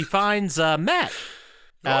through, he finds Matt.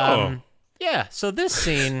 Yeah, so this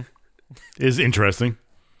scene... Is interesting.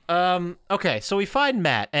 Okay, so we find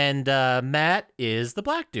Matt, and Matt is the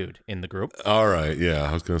black dude in the group. All right. Yeah,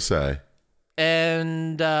 I was gonna say.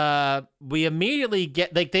 And we immediately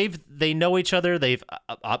get, like, they know each other. They've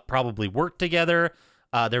probably worked together.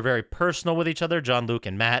 They're very personal with each other, Jean-Luc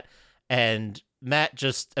and Matt. And Matt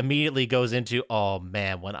just immediately goes into, oh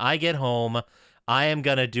man, when I get home, I am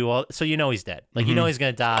gonna do all. So you know he's dead. Like you know he's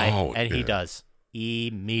gonna die, and he does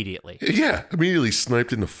immediately. Yeah, immediately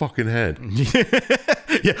sniped in the fucking head.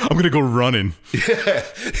 Yeah, I'm gonna go running. Yeah.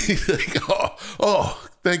 He's like, oh,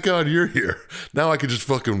 thank God you're here. Now I can just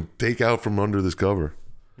fucking take out from under this cover.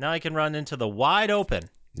 Now I can run into the wide open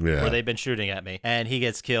Yeah. where they've been shooting at me, and he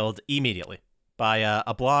gets killed immediately by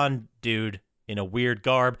a blonde dude in a weird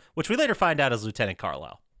garb, which we later find out is Lieutenant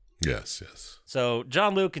Carlisle. Yes, yes. So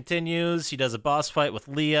Jean-Luc continues. He does a boss fight with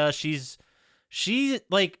Leah. She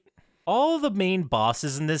like all the main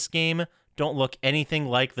bosses in this game don't look anything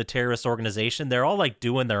like the terrorist organization. They're all like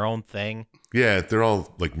doing their own thing. Yeah, they're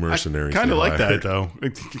all like mercenaries. Kind of they like that hired. though.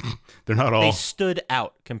 They're not all. They stood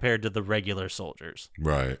out compared to the regular soldiers.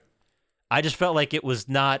 Right. I just felt like it was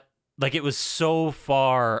not like it was so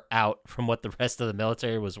far out from what the rest of the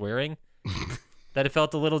military was wearing that it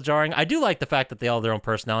felt a little jarring. I do like the fact that they all have their own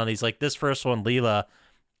personalities. Like this first one, Leela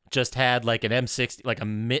just had like an M60,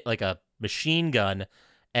 like a machine gun,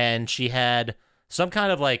 and she had some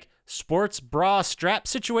kind of like sports bra strap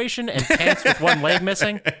situation and pants with one leg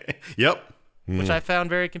missing. Yep. Which I found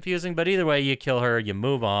very confusing. But either way, you kill her, you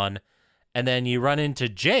move on, and then you run into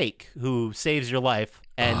Jake, who saves your life.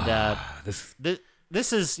 And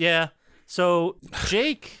this is, yeah. So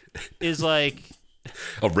Jake is like...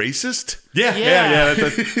 A racist? Yeah.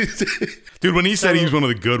 Dude, when he said he was one of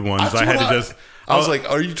the good ones, That's I had what to just... I was like,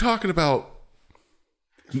 are you talking about...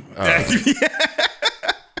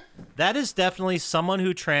 That is definitely someone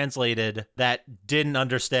who translated that didn't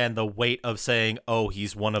understand the weight of saying, oh,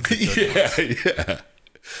 he's one of the good ones. Yeah.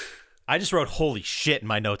 I just wrote, holy shit, in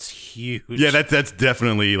my notes. Huge. Yeah, that's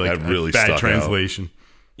definitely like That really a bad stuck out. translation.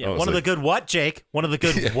 Yeah, I was one of the like- good what, Jake? One of the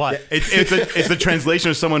good what? It's the translation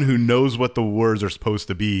of someone who knows what the words are supposed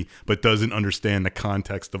to be, but doesn't understand the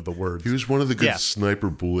context of the words. He was one of the good Yeah. sniper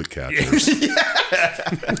bullet catchers.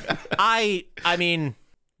 I mean,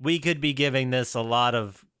 we could be giving this a lot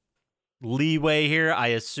of leeway here. I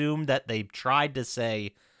assume that they tried to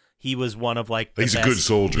say he was one of like the He's a best. good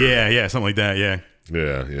soldier. Yeah, something like that. Yeah.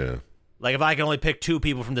 Yeah. Like if I can only pick 2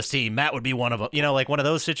 people from this team, Matt would be one of them. You know, like one of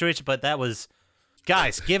those situations. But that was,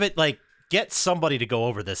 guys, give it like get somebody to go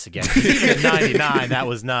over this again. 'Cause even at 99, that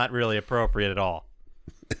was not really appropriate at all.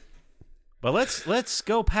 But let's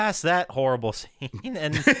go past that horrible scene.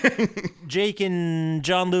 And Jake and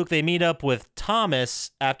Jean-Luc, they meet up with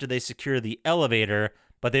Thomas after they secure the elevator,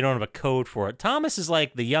 but they don't have a code for it. Thomas is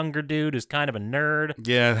like the younger dude who's kind of a nerd.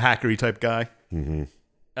 Yeah, hackery type guy.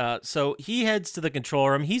 So he heads to the control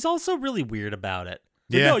room. He's also really weird about it.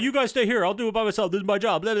 He's like, Yeah. no, you guys stay here. I'll do it by myself. This is my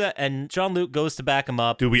job. Blah, blah, blah. And Jean-Luc goes to back him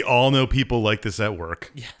up. Dude, we all know people like this at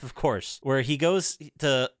work. Yeah, of course. Where he goes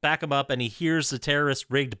to back him up and he hears the terrorists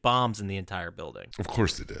rigged bombs in the entire building. Of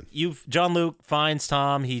course they did. Jean-Luc finds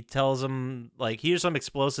Tom. He tells him, like, here's some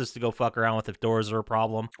explosives to go fuck around with if doors are a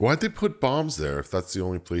problem. Why'd they put bombs there if that's the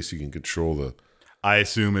only place you can control the... I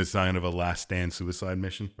assume it's kind of a last stand suicide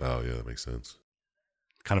mission. Oh, yeah, that makes sense.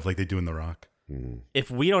 Kind of like they do in The Rock.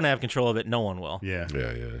 If we don't have control of it, no one will. Yeah.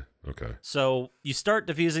 Yeah. Okay. So you start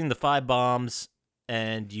defusing the 5 bombs,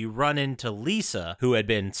 and you run into Lisa, who had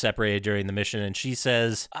been separated during the mission, and she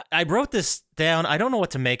says, I wrote this down. I don't know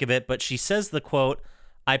what to make of it, but she says the quote,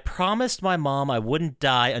 I promised my mom I wouldn't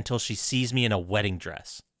die until she sees me in a wedding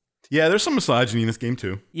dress. Yeah, there's some misogyny in this game,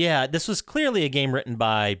 too. Yeah, this was clearly a game written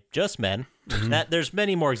by just men. There's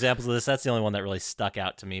many more examples of this. That's the only one that really stuck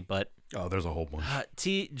out to me, but... Oh, there's a whole bunch.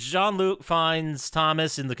 Jean-Luc finds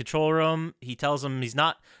Thomas in the control room. He tells him he's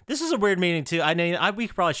not... This is a weird meeting, too. I mean, we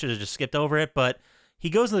probably should have just skipped over it, but he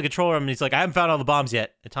goes in the control room and he's like, I haven't found all the bombs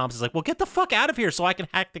yet. And Thomas is like, well, get the fuck out of here so I can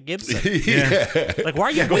hack the Gibson. Yeah. Like, why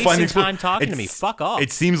are you Go find wasting the time talking to me? Fuck off.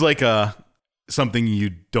 It seems like something you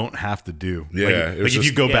don't have to do. Yeah, Like, it was like if you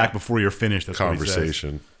just go back before you're finished, that's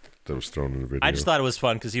Conversation that was thrown in the video. I just thought it was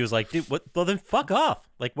fun because he was like, dude, what? Well, then fuck off.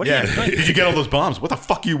 Like, what What are he says. you Yeah. doing? Did you get all those bombs? What the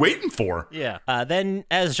fuck are you waiting for? Yeah. Then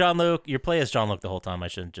as Jean-Luc, you play as Jean-Luc the whole time. I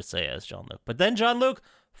shouldn't just say as Jean-Luc. But then Jean-Luc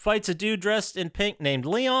fights a dude dressed in pink named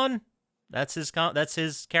Leon. That's his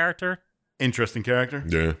character. Interesting character.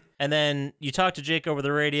 Yeah. And then you talk to Jake over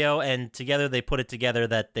the radio, and together they put it together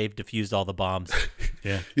that they've defused all the bombs.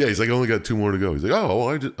 Yeah. Yeah, he's like, I only got 2 more to go. He's like, oh, well,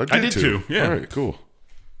 I did 2. Yeah. All right, cool.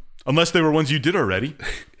 Unless they were ones you did already.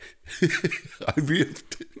 I mean,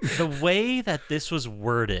 The way that this was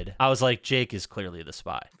worded, I was like, Jake is clearly the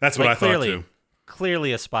spy. That's what I thought, too.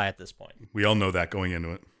 Clearly a spy at this point. We all know that going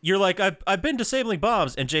into it. You're like, I've been disabling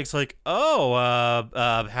bombs, and Jake's like, oh,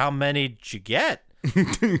 how many did you get?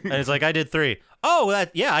 And he's like, I did 3. Oh,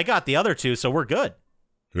 I got the other 2, so we're good.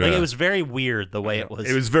 yeah. Like, it was very weird the way it was.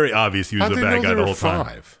 It was very obvious he was How'd the they bad know guy there the were whole time.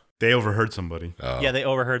 5? They overheard somebody. Oh. Yeah, they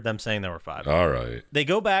overheard them saying there were 5. All right. They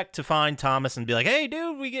go back to find Thomas and be like, hey,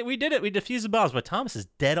 dude, we did it. We defused the bombs. But Thomas is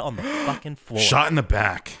dead on the fucking floor. Shot in the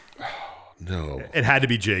back. No. It had to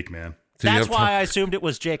be Jake, man. Did he That's have why I assumed it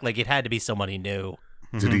was Jake. Like, it had to be someone he knew.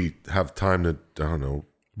 Did he have time to, I don't know.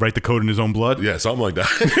 Write the code in his own blood? Yeah, something like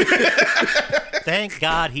that. Thank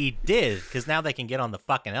God he did, because now they can get on the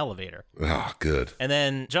fucking elevator. Oh, good. And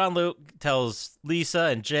then Jean-Luc tells Lisa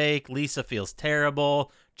and Jake. Lisa feels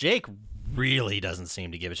terrible. Jake really doesn't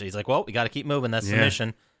seem to give a shit. He's like, well, we got to keep moving. That's the Yeah.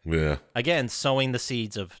 mission. Yeah. Again, sowing the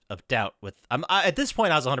seeds of doubt. At this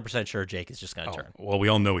point, I was 100% sure Jake is just going to turn. Well, we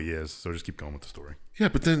all know he is, so just keep going with the story. Yeah,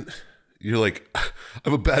 but then you're like, I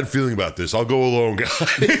have a bad feeling about this. I'll go alone,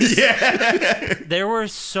 guys. There were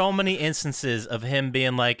so many instances of him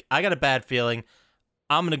being like, I got a bad feeling.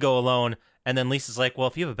 I'm going to go alone. And then Lisa's like, well,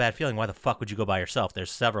 if you have a bad feeling, why the fuck would you go by yourself?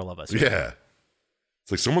 There's several of us. Yeah.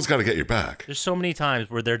 It's like someone's got to get your back. There's so many times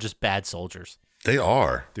where they're just bad soldiers. They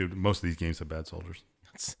are. Dude, most of these games have bad soldiers.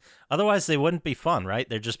 Otherwise, they wouldn't be fun, right?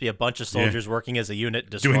 There'd just be a bunch of soldiers working as a unit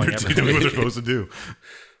destroying Doing everything. what they're supposed to do.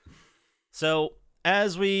 So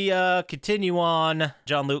as we continue on,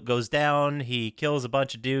 Jean-Luc goes down. He kills a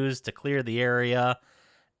bunch of dudes to clear the area.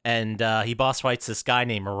 And he boss fights this guy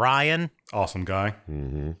named Ryan. Awesome guy.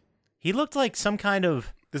 Mm-hmm. He looked like some kind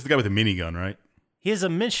of... This is the guy with the minigun, right? He has a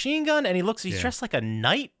machine gun, and he's Yeah. dressed like a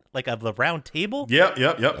knight, like of the round table. Yep.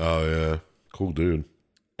 Oh, yeah. Cool dude.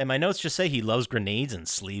 And my notes just say he loves grenades and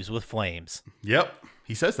sleeves with flames. Yep.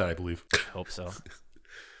 He says that, I believe. Hope so.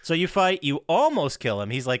 So you fight, you almost kill him.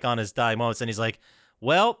 He's like on his dying moments, and he's like,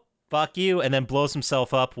 well, fuck you, and then blows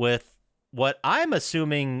himself up with what I'm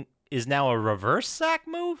assuming is now a reverse sack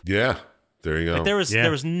move. Yeah. There you go. Like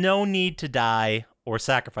there was no need to die or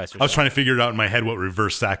sacrifice yourself. I was trying to figure it out in my head what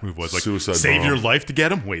reverse sack move was. Like, Suicide save bomb. your life to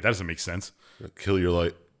get him? Wait, that doesn't make sense. Kill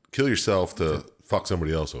yourself to fuck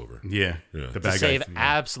somebody else over. Yeah. Yeah. The to bad save guy.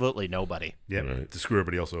 absolutely nobody. Yeah. Right. To screw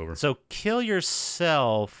everybody else over. So kill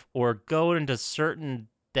yourself or go into certain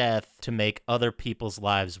death to make other people's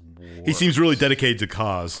lives worse. He seems really dedicated to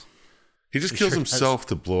cause. He just kills himself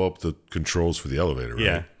to blow up the controls for the elevator, right?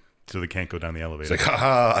 Yeah. So they can't go down the elevator. It's like,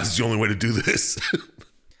 haha, that's the only way to do this.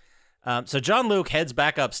 So Jean-Luc heads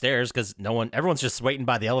back upstairs because everyone's just waiting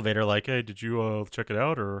by the elevator like, hey, did you check it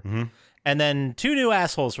out? Or And then 2 new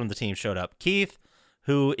assholes from the team showed up. Keith,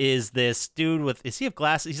 who is this dude is he have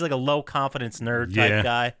glasses? He's like a low confidence nerd type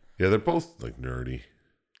guy. Yeah, they're both like nerdy.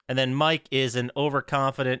 And then Mike is an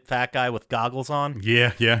overconfident fat guy with goggles on.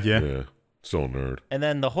 Yeah. Yeah. Still a nerd. And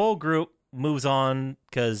then the whole group moves on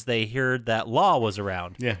because they heard that Law was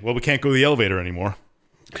around. Yeah. Well, we can't go to the elevator anymore.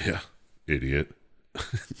 Yeah, idiot.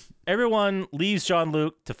 Everyone leaves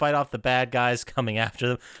Jean-Luc to fight off the bad guys coming after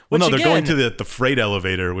them. Well, Which no, they're going again- to the freight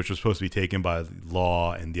elevator, which was supposed to be taken by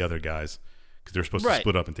Law and the other guys because they're supposed to Right.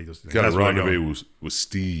 split up and take those. Got to That's where they're going. rendezvous with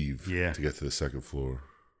Steve Yeah. to get to the second floor.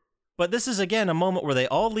 But this is, again, a moment where they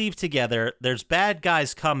all leave together. There's bad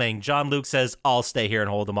guys coming. Jean-Luc says, I'll stay here and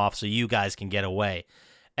hold them off so you guys can get away.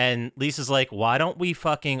 And Lisa's like, why don't we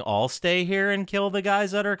fucking all stay here and kill the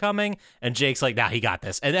guys that are coming? And Jake's like, nah, he got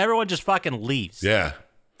this. And everyone just fucking leaves. Yeah,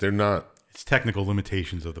 they're not. It's technical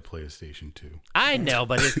limitations of the PlayStation 2. I know,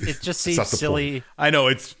 but it just not seems the silly I know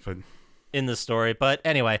it's. But in the story. But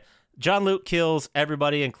anyway, Jean-Luc kills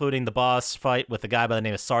everybody, including the boss fight with a guy by the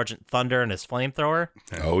name of Sergeant Thunder and his flamethrower.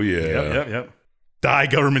 Oh, yeah. Yep. Die,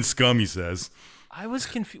 government scum, he says. I was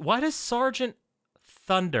confused. Why does Sergeant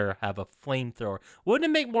Thunder have a flamethrower? Wouldn't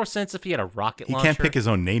it make more sense if he had a rocket He launcher? can't pick his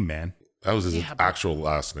own name, man. That was his Yeah, but- actual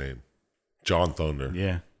last name. John Thunder.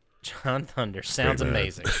 Yeah. John Thunder sounds Great man.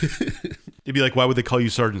 amazing. It'd be like, why would they call you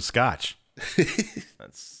Sergeant Scotch?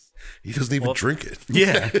 That's He doesn't even Well- drink it.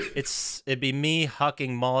 Yeah. it'd be me hucking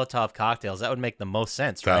Molotov cocktails. That would make the most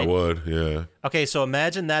sense, That right? would, yeah. Okay, so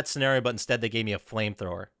imagine that scenario, but instead they gave me a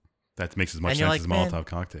flamethrower. That makes as much And you're sense as like, Molotov man-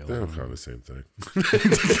 cocktail. They're kind of the same thing.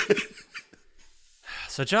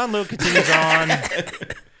 So Jean-Luc continues on.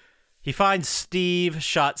 He finds Steve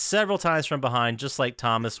shot several times from behind, just like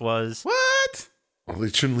Thomas was. What? Well, they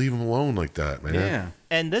shouldn't leave him alone like that, man. Yeah.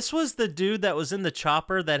 And this was the dude that was in the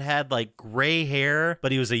chopper that had like gray hair,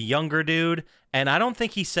 but he was a younger dude. And I don't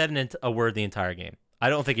think he said a word the entire game. I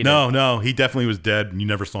don't think he did. No, he definitely was dead, and you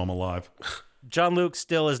never saw him alive. Jean-Luc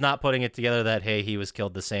still is not putting it together that, hey, he was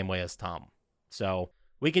killed the same way as Tom. So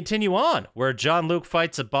we continue on, where Jean-Luc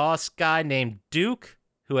fights a boss guy named Duke,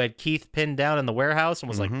 who had Keith pinned down in the warehouse and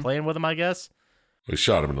was like playing with him, I guess. They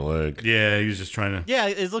shot him in the leg. Yeah, he was just trying to. Yeah,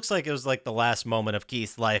 it looks like it was like the last moment of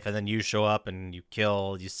Keith's life, and then you show up and you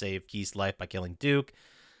save Keith's life by killing Duke.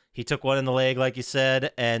 He took one in the leg, like you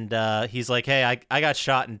said, and he's like, hey, I got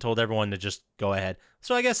shot and told everyone to just go ahead.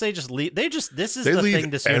 So I guess they just leave. This is They the leave thing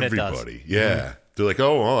this unit does. everybody. Yeah. They're like,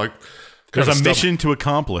 oh, well, There's a stubbed- mission to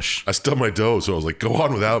accomplish. I stubbed my toe, so I was like, go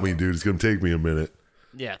on without me, dude. It's going to take me a minute.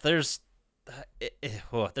 Yeah, they're just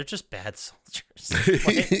bad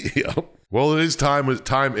soldiers. Yep. Well, it is time.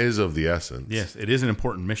 Time is of the essence. Yes, it is an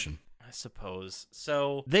important mission. I suppose.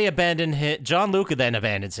 So they abandon him. Jean-Luc then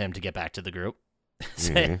abandons him to get back to the group.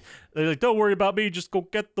 They're like, don't worry about me. Just go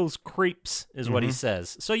get those creeps, is what he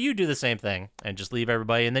says. So you do the same thing and just leave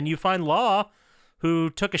everybody. And then you find Law, who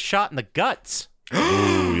took a shot in the guts.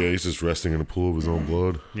 Oh, yeah. He's just resting in a pool of his own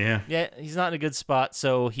blood. Yeah. Yeah, he's not in a good spot.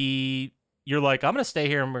 So you're like, I'm going to stay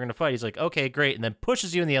here and we're going to fight. He's like, okay, great. And then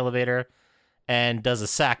pushes you in the elevator and does a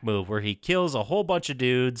sack move where he kills a whole bunch of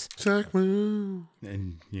dudes. Sack move.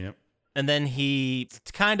 And yep. And then he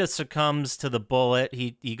kind of succumbs to the bullet.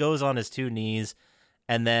 He goes on his two knees.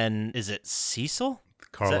 And then, is it Cecil?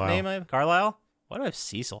 Carlisle. Is that name I have? Carlisle? Why do I have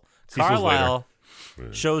Cecil? Cecil's Carlisle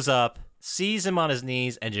shows up, sees him on his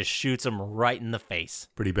knees, and just shoots him right in the face.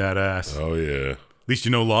 Pretty badass. Oh, yeah. At least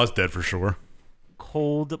you know Law's dead for sure.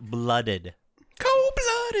 Cold-blooded.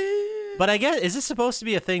 Cold-blooded. But I guess, is this supposed to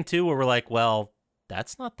be a thing, too, where we're like, well,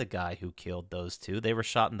 that's not the guy who killed those two. They were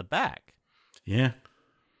shot in the back. Yeah.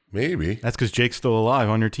 Maybe. That's because Jake's still alive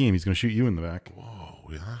on your team. He's going to shoot you in the back. Whoa,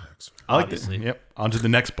 relax. I like Obviously. this. Yep. On to the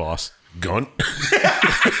next boss. Gun.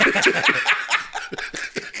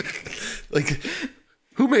 Like,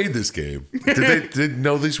 who made this game? Did they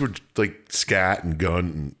know these were like scat and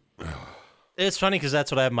gun? And, It's funny because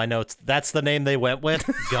that's what I have in my notes. That's the name they went with,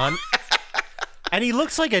 Gun. And he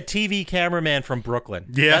looks like a TV cameraman from Brooklyn.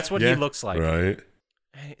 Yeah, That's what he yeah. looks like. right?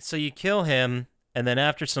 So you kill him, and then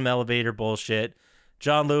after some elevator bullshit,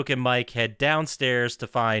 Jean-Luc and Mike head downstairs to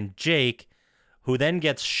find Jake, who then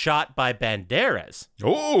gets shot by Banderas.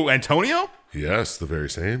 Oh, Antonio? Yes, the very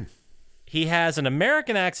same. He has an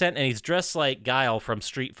American accent, and he's dressed like Guile from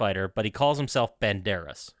Street Fighter, but he calls himself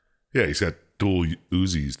Banderas. Yeah, he's got dual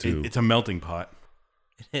Uzis too. It's a melting pot.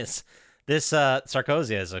 This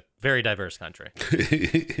Sarcozia is a very diverse country.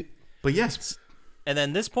 But yes. And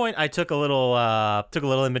then this point, I took a little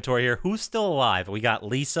inventory here. Who's still alive? We got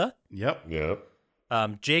Lisa. Yep.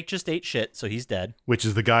 Yep. Jake just ate shit, so he's dead. Which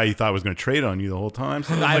is the guy you thought was going to trade on you the whole time.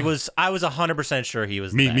 So I was 100% sure he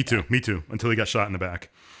was. me too. Me too. Until he got shot in the back.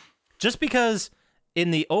 Just because in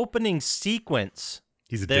the opening sequence,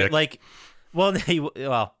 He's a they're dick. in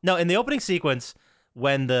the opening sequence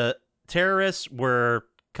when the terrorists were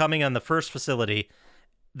coming on the first facility,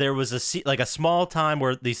 there was a small time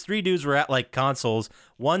where these three dudes were at like consoles.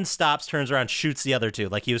 One stops, turns around, shoots the other two.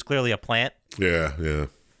 Like he was clearly a plant. Yeah, yeah.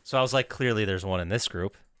 So I was like, clearly there's one in this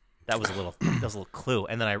group. That was a little clue.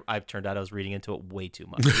 And then I turned out I was reading into it way too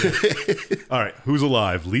much. All right, who's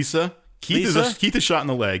alive? Lisa? Keith Lisa? is shot in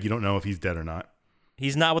the leg. You don't know if he's dead or not.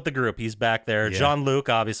 He's not with the group. He's back there. Yeah. Jean-Luc,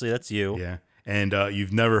 obviously, that's you. Yeah. And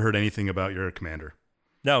you've never heard anything about your commander.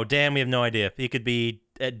 No, Dan, we have no idea. He could be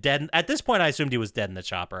dead. At this point, I assumed he was dead in the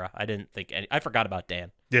chopper. I didn't think I forgot about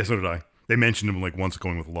Dan. Yeah, so did I. They mentioned him like once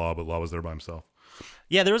going with Law, but Law was there by himself.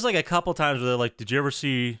 Yeah, there was like a couple times where they're like, "Did you ever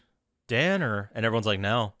see Dan?" And everyone's like,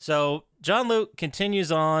 "No." So Jean-Luc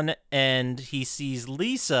continues on, and he sees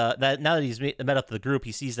Lisa. That now that he's met up with the group,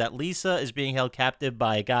 he sees that Lisa is being held captive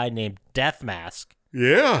by a guy named Death Mask.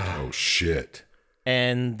 Yeah. Oh shit.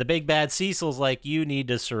 And the big bad Cecil's like, "You need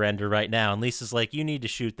to surrender right now." And Lisa's like, "You need to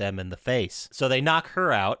shoot them in the face." So they knock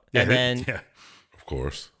her out, and then Of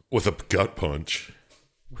course. With a gut punch.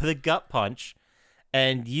 with a gut punch,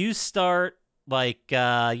 and you start like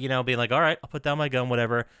being like, "All right, I'll put down my gun,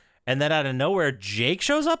 whatever." And then out of nowhere, Jake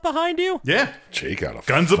shows up behind you, Yeah. Jake out of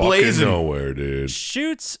Guns fucking a-blazing. nowhere, dude.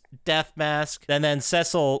 shoots Death Mask, and then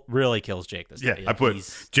Cecil really kills Jake this Yeah. day. I put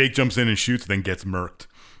He's Jake jumps in and shoots, then gets murked.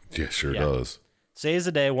 Yeah, sure Yeah. does. saves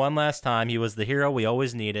the day one last time. He was the hero we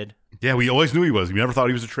always needed. Yeah, we always knew he was. We never thought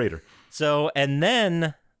he was a traitor. So, and then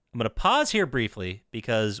I'm going to pause here briefly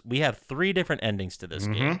because we have 3 different endings to this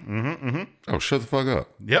game. Oh, shut the fuck up.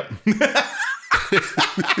 Yep.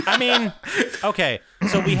 I mean, okay,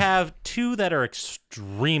 so we have 2 that are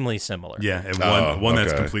extremely similar. Yeah, and Oh, one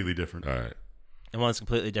that's okay. completely different. All right. And one's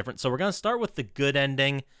completely different. So we're going to start with the good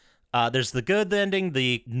ending. There's the good ending,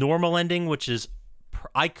 the normal ending, which is,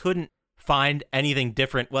 I couldn't find anything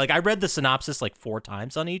different. Like, I read the synopsis like 4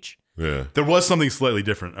 times on each, Yeah. There was something slightly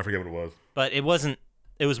different. I forget what it was. but it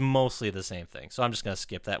was mostly the same thing. So I'm just going to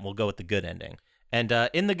skip that and we'll go with the good ending. And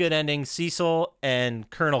in the good ending, Cecil and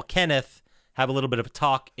Colonel Kenneth have a little bit of a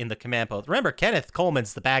talk in the command post. Remember, Kenneth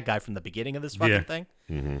Coleman's the bad guy from the beginning of this fucking thing.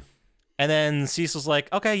 Mm-hmm. And then Cecil's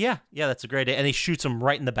like, "Okay, yeah, that's a great idea." And he shoots him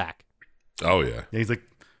right in the back. Oh, yeah. Yeah, he's like,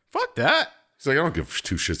 fuck that. He's like, I don't give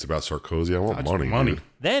 2 shits about Sarcozia. I want I just money. want money. dude.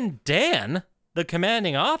 Then Dan, the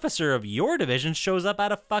commanding officer of your division, shows up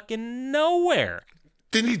out of fucking nowhere.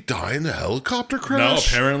 Didn't he die in the helicopter No,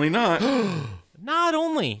 crash? apparently not. Not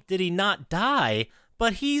only did he not die,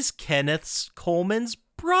 but he's Kenneth Coleman's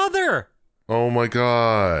brother. Oh, my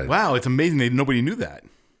God. Wow, it's amazing that nobody knew that.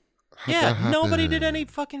 Yeah, that nobody happen? did any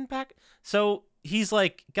fucking back. So he's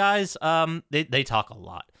like, "Guys, they talk a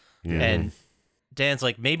lot." And Dan's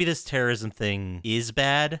like, "Maybe this terrorism thing is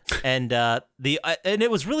bad." And and it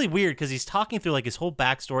was really weird because he's talking through like his whole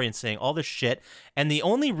backstory and saying all this shit. And the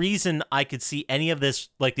only reason I could see any of this,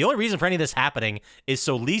 like the only reason for any of this happening, is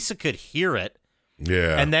so Lisa could hear it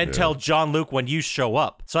Yeah. and then yeah. tell Jean-Luc when you show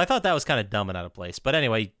up. So I thought that was kind of dumb and out of place. But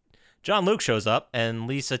anyway, Jean-Luc shows up and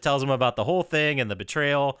Lisa tells him about the whole thing and the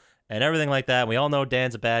betrayal and everything like that. And we all know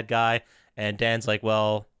Dan's a bad guy. And Dan's like,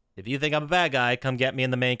 "Well, if you think I'm a bad guy, come get me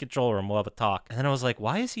in the main control room. We'll have a talk." And then I was like,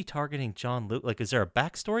 why is he targeting Jean-Luc? Like, is there a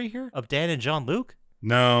backstory here of Dan and Jean-Luc?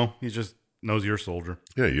 No, he just knows you're a soldier.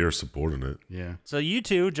 Yeah, you're a subordinate. Yeah. So you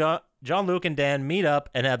two, Jean-Luc and Dan, meet up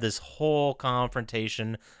and have this whole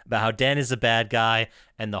confrontation about how Dan is a bad guy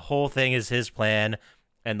and the whole thing is his plan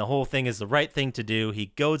and the whole thing is the right thing to do. He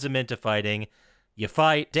goads him into fighting. You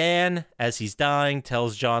fight. Dan, as he's dying,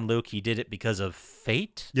 tells Jean-Luc he did it because of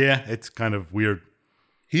fate. Yeah, it's kind of weird.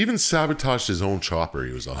 He even sabotaged his own chopper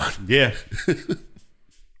he was on. Yeah.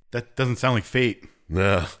 That doesn't sound like fate.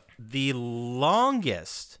 Nah. The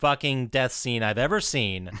longest fucking death scene I've ever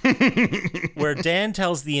seen, where Dan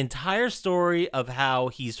tells the entire story of how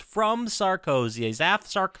he's from Sarcozia. He's half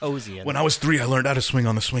Sarcozian. When I was 3, I learned how to swing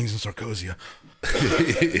on the swings in Sarcozia.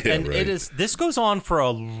 Yeah, And right. this goes on for a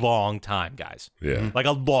long time, guys. Yeah. Like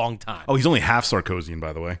a long time. Oh, he's only half Sarkozian,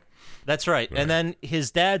 by the way. That's right. And then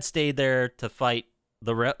his dad stayed there to fight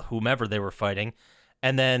whomever they were fighting.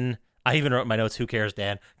 And then I even wrote in my notes, "Who cares,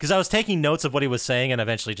 Dan?" Because I was taking notes of what he was saying and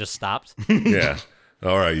eventually just stopped. Yeah.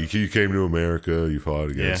 All right. You came to America. You fought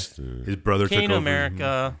against. His brother took Came to over.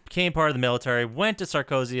 America, became part of the military, went to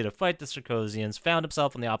Sarcozia to fight the Sarcozians, found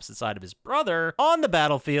himself on the opposite side of his brother on the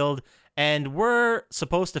battlefield, and we're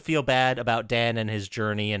supposed to feel bad about Dan and his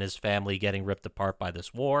journey and his family getting ripped apart by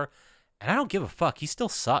this war. And I don't give a fuck. He still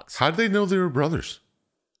sucks. How'd they know they were brothers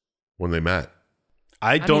when they met?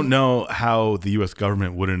 I don't know how the U.S.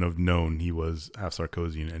 government wouldn't have known he was half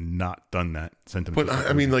Sarkozian and not done that. Sent him But to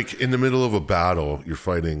I mean, like in the middle of a battle, you're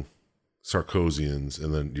fighting Sarkozians,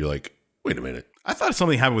 and then you're like, wait a minute. I thought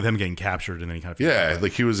something happened with him getting captured and then he kind of Yeah,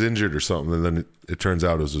 like he was injured or something, and then it turns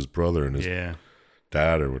out it was his brother and his yeah.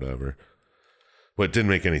 dad or whatever. But it didn't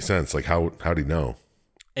make any sense. Like how'd he know?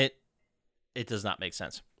 It does not make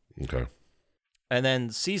sense. Okay. And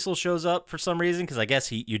then Cecil shows up for some reason because I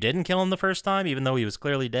guess you didn't kill him the first time, even though he was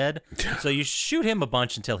clearly dead. So you shoot him a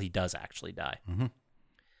bunch until he does actually die. Mm-hmm.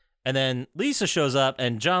 And then Lisa shows up,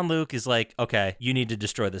 and Jean-Luc is like, okay, you need to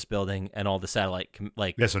destroy this building and all the satellite.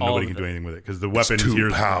 Yeah, so nobody can do anything with it because the weapon It's is too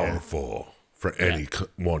here. powerful for any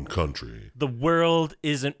one country. The world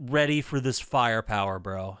isn't ready for this firepower,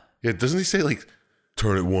 bro. Yeah, doesn't he say, like,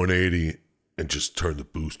 turn it 180 and just turn the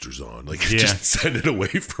boosters on? Like, just send it away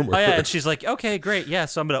from her. Oh, yeah, and she's like, okay, great, yeah,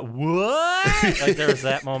 so I'm going to, what? Like, there was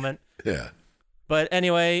that moment. Yeah. But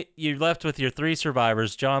anyway, you're left with your 3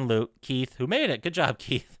 survivors, Jean-Luc, Keith, who made it. Good job,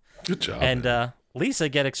 Keith. Good job. And Lisa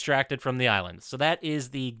get extracted from the island. So that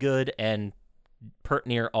is the good and pert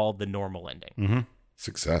near all the normal ending. Mm-hmm.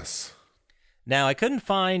 Success. Now, I couldn't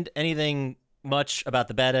find anything much about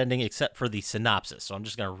the bad ending except for the synopsis, so I'm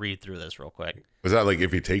just going to read through this real quick. Is that like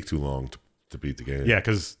if you take too long to beat the game? Yeah,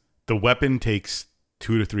 because the weapon takes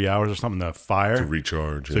 2 to 3 hours or something to fire. To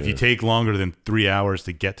recharge. So if you take longer than 3 hours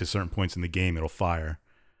to get to certain points in the game, it'll fire.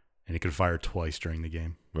 And it could fire twice during the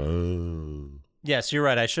game. Oh. Yes, you're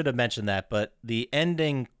right. I should have mentioned that, but the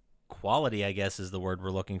ending quality, I guess is the word we're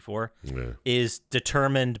looking for, is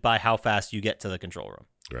determined by how fast you get to the control room.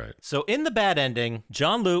 Right. So in the bad ending,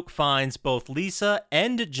 Jean-Luc finds both Lisa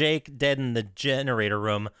and Jake dead in the generator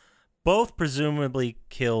room, both presumably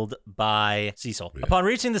killed by Cecil. Yeah. Upon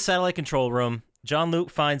reaching the satellite control room, Jean-Luc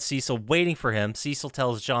finds Cecil waiting for him. Cecil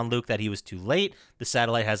tells Jean-Luc that he was too late. The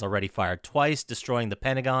satellite has already fired twice, destroying the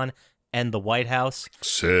Pentagon and the White House.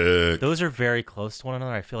 Sick. Those are very close to one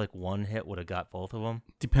another. I feel like one hit would have got both of them.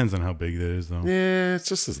 Depends on how big that is, though. Yeah, it's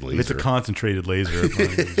just this laser. If it's a concentrated laser.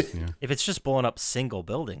 Yeah. If it's just blowing up single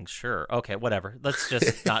buildings, sure. Okay, whatever. Let's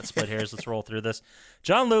just not split hairs. Let's roll through this.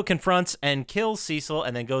 Jean-Luc confronts and kills Cecil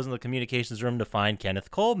and then goes in the communications room to find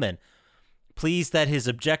Kenneth Coleman. Pleased that his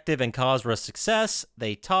objective and cause were a success,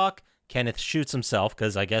 they talk. Kenneth shoots himself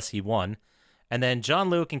because I guess he won. And then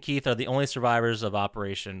Jean-Luc and Keith are the only survivors of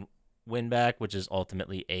Operation Winback, which is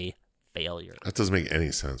ultimately a failure. That doesn't make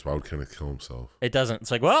any sense. Why would Kenneth kill himself? It doesn't. It's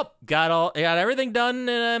like, well, got everything done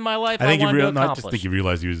in my life. I think I just think he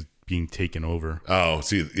realized he was being taken over. Oh,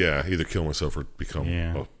 see, yeah, either kill myself or become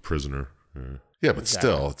a prisoner. Yeah, but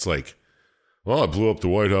still, it's like, well, I blew up the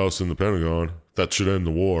White House and the Pentagon. That should end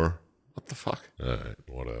the war. What the fuck? All right,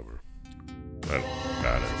 whatever.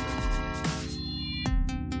 Bad ending.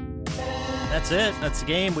 That's it. That's the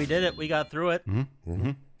game. We did it. We got through it. Mm-hmm.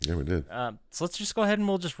 Mm-hmm. Yeah, we did. So let's just go ahead and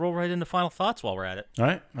we'll just roll right into final thoughts while we're at it. All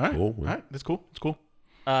right. Cool. All right. That's cool. Who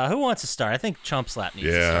wants to start? I think Chump Slap needs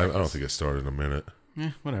to start. Yeah, I don't think I started in a minute. Yeah,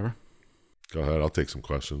 whatever. Go ahead. I'll take some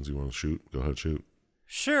questions. You want to shoot? Go ahead, shoot.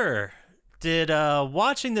 Sure. Did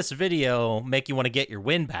watching this video make you want to get your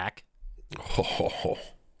win back? Oh,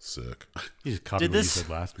 sick. You just copied what you said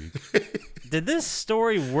last week. Did this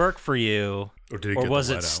story work for you? Or was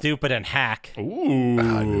it stupid and hack? Ooh.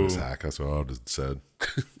 I knew it was hack. That's what I just said.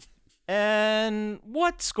 And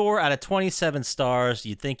what score out of 27 stars do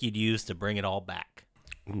you think you'd use to bring it all back?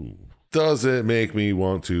 Ooh. Does it make me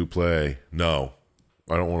want to play? No.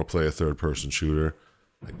 I don't want to play a third-person shooter.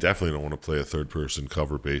 I definitely don't want to play a third-person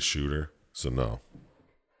cover-based shooter. So no.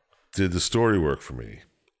 Did the story work for me?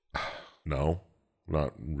 No.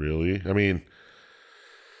 Not really. I mean,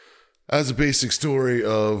 as a basic story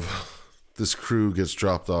of this crew gets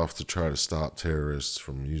dropped off to try to stop terrorists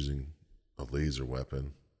from using a laser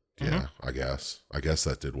weapon. Yeah, I guess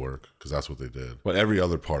that did work because that's what they did. But every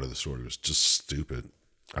other part of the story was just stupid.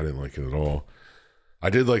 I didn't like it at all.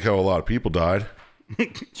 I did like how a lot of people died.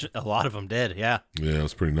 A lot of them did, yeah. Yeah, it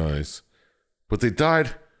was pretty nice. But they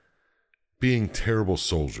died being terrible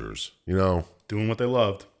soldiers, you know? Doing what they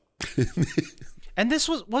loved. And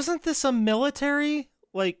wasn't this a military,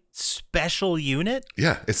 special unit?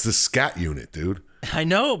 Yeah, it's the scat unit, dude. I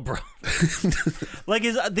know, bro.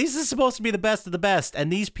 This is supposed to be the best of the best,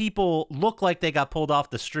 and these people look like they got pulled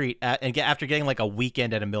off the street after getting a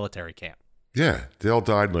weekend at a military camp. Yeah, they all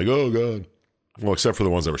died oh, God. Well, except for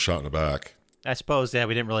the ones that were shot in the back. I suppose, yeah,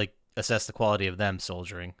 we didn't really assess the quality of them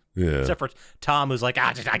soldiering. Yeah. Except for Tom, who's like,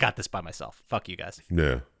 I got this by myself. Fuck you guys.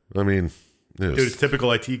 Yeah. I mean, dude, it's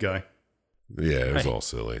typical IT guy. Yeah, it was all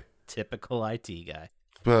silly. Typical IT guy.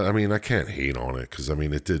 But, I mean, I can't hate on it because, I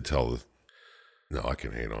mean, it did tell the... No, I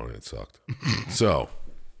can hate on it. It sucked. So,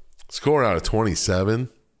 score out of 27.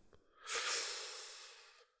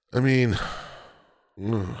 I mean,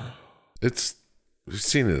 we've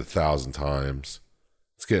seen it 1,000 times.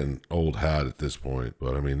 It's getting old hat at this point,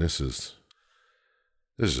 but I mean, this is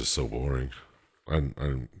just so boring. I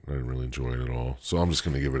didn't really enjoy it at all. So I'm just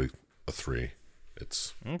going to give it a 3.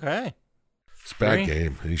 It's a bad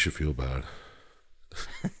game, and you should feel bad.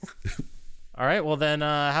 All right, well then,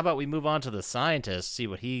 how about we move on to the Syintist, see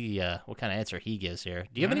what what kind of answer he gives here.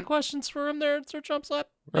 Do you have any questions for him there, Sir Chump Slap?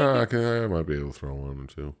 I might be able to throw one or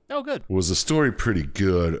two. Oh, good. Was the story pretty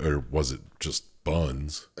good, or was it just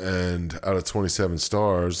buns? And out of 27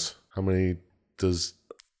 stars, how many does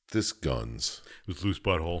this guns? It was loose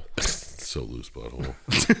butthole. So loose butthole.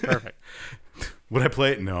 Perfect. Would I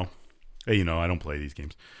play it? No. Hey, I don't play these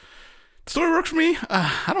games. The story worked for me.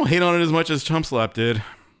 I don't hate on it as much as Chump Slap did.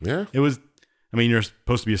 Yeah. It was, you're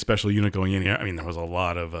supposed to be a special unit going in here. There was a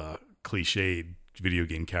lot of cliched video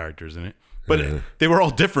game characters in it. But they were all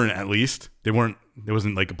different, at least. There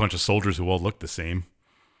wasn't like a bunch of soldiers who all looked the same.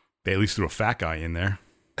 They at least threw a fat guy in there.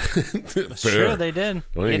 Sure, they did.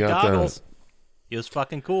 Well, he you had got goggles. that. He was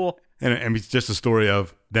fucking cool. And it's just a story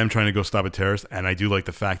of them trying to go stop a terrorist. And I do like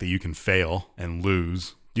the fact that you can fail and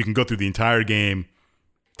lose. You can go through the entire game,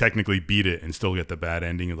 technically beat it, and still get the bad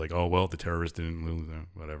ending. It's like, oh, well, the terrorist didn't lose,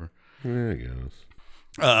 whatever. Yeah, I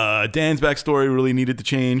guess. Dan's backstory really needed to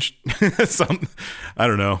change. I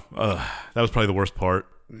don't know. That was probably the worst part.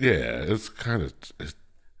 Yeah, it's kind of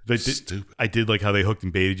stupid. I did like how they hooked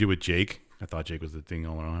and baited you with Jake. I thought Jake was the thing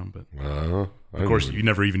going on, but of course you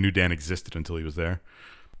never even knew Dan existed until he was there.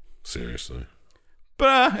 Seriously.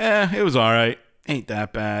 But it was all right. Ain't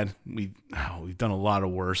that bad. We've done a lot of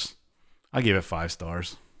worse. I gave it 5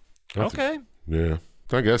 stars. Okay. Yeah,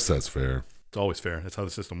 I guess that's fair. It's always fair. That's how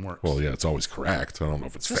the system works. Well, yeah, it's always correct. I don't know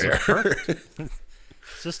if it's fair.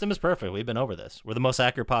 System is perfect. We've been over this. We're the most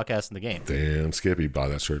accurate podcast in the game. Damn, Skippy, buy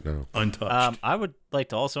that shirt now. Untouched. I would like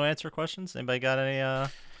to also answer questions. Anybody got any?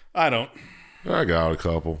 I don't. I got a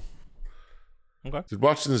couple. Okay. Did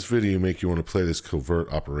watching this video make you want to play this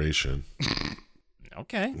covert operation?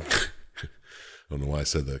 Okay. I don't know why I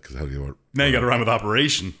said that, because how do you... Now you got to rhyme with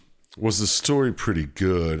operation. Was the story pretty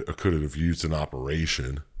good, or could it have used an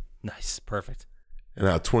operation? Nice. Perfect. And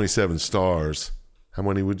out of 27 stars, how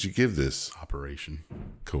many would you give this Operation.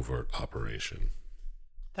 covert operation?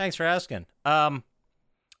 Thanks for asking.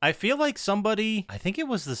 I feel like I think it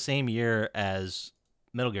was the same year as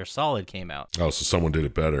Metal Gear Solid came out. Oh, so someone did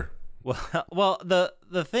it better. Well,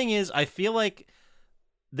 the thing is, I feel like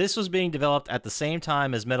this was being developed at the same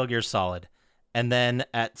time as Metal Gear Solid, and then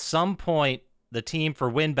at some point, the team for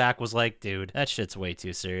Winback was like, dude, that shit's way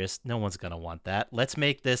too serious. No one's gonna want that. Let's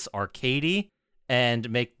make this arcadey and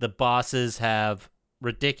make the bosses have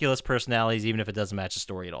ridiculous personalities, even if it doesn't match the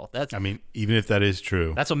story at all. Even if that is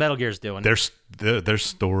true, that's what Metal Gear's doing. Their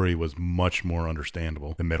story was much more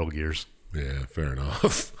understandable than Metal Gear's. Yeah, fair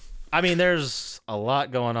enough. There's a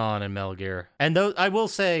lot going on in Metal Gear. And I will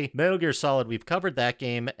say, Metal Gear Solid, we've covered that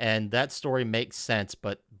game, and that story makes sense,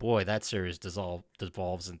 but boy, that series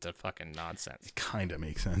devolves into fucking nonsense. It kind of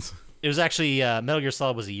makes sense. It was actually, Metal Gear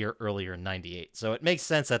Solid was a year earlier in 98, so it makes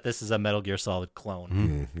sense that this is a Metal Gear Solid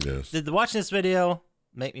clone. Yes. Did watching this video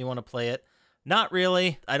make me want to play it? Not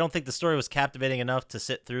really. I don't think the story was captivating enough to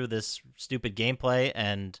sit through this stupid gameplay,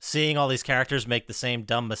 and seeing all these characters make the same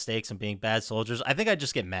dumb mistakes and being bad soldiers, I think I'd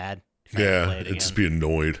just get mad. Yeah, it'd just be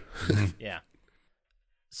annoyed. Yeah.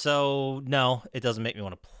 So, no, it doesn't make me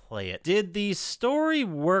want to play it. Did the story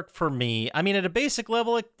work for me? At a basic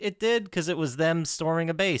level, it did, because it was them storming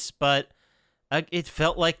a base, but it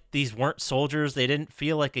felt like these weren't soldiers. They didn't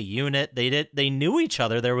feel like a unit. They knew each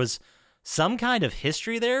other. There was some kind of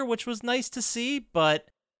history there, which was nice to see, but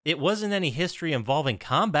it wasn't any history involving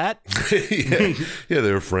combat. Yeah,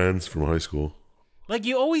 they were friends from high school. Like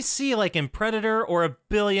you always see, like in Predator or a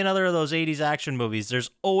billion other of those 80s action movies,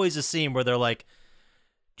 there's always a scene where they're like,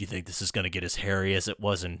 do you think this is going to get as hairy as it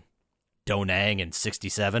was in Da Nang in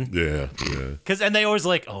 67? Yeah. And they always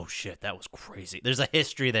like, oh shit, that was crazy. There's a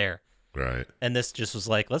history there. Right. And this just was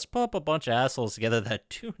like, let's put up a bunch of assholes together that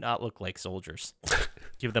do not look like soldiers.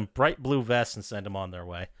 Give them bright blue vests and send them on their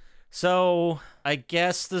way. So I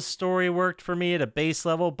guess the story worked for me at a base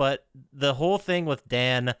level, but the whole thing with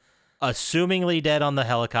Dan assumingly dead on the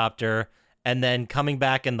helicopter and then coming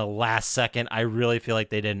back in the last second, I really feel like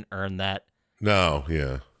they didn't earn that. No,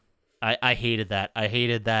 yeah. I hated that. I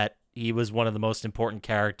hated that he was one of the most important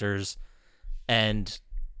characters, and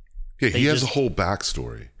yeah, he has a whole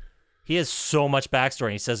backstory. He has so much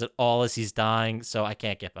backstory. He says it all as he's dying, so I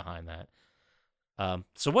can't get behind that.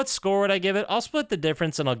 So what score would I give it? I'll split the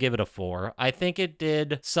difference and I'll give it a 4. I think it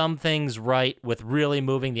did some things right with really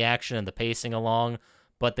moving the action and the pacing along,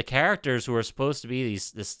 but the characters who are supposed to be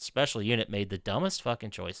this special unit made the dumbest fucking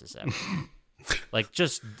choices ever.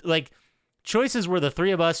 Choices where the three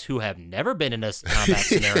of us who have never been in a combat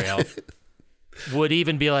scenario would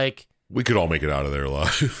even be like, we could all make it out of there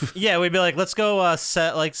alive. Yeah, we'd be like, let's go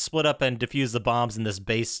split up and defuse the bombs in this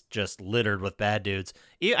base just littered with bad dudes.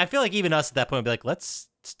 I feel like even us at that point would be like, let's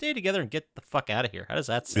stay together and get the fuck out of here. How does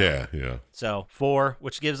that sound? Yeah, yeah. So 4,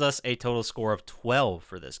 which gives us a total score of 12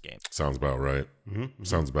 for this game. Sounds about right.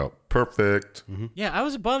 Sounds about perfect. Yeah, I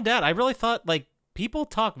was bummed out. I really thought, like, people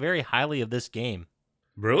talk very highly of this game.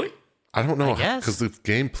 Really? I don't know, I guess. because the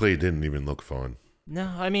gameplay didn't even look fun.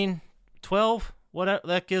 No, I mean, 12, what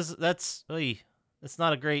that gives, that's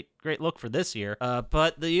not a great look for this year.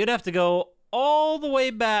 But you'd have to go all the way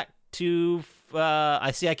back to,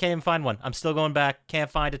 I can't even find one. I'm still going back,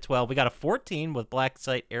 can't find a 12. We got a 14 with Black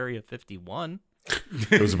Site Area 51.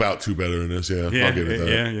 It was about 2 better than this, yeah. I'll give it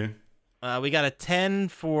that. Yeah. We got a 10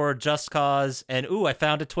 for Just Cause, and I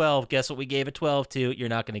found a 12. Guess what we gave a 12 to? You're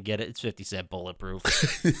not going to get it. It's 50 Cent Bulletproof.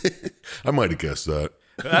 I might have guessed that.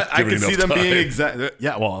 I Give it can see enough them time. being exact.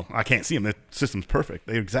 Yeah, well, I can't see them. The system's perfect.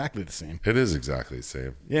 They're exactly the same. It is exactly the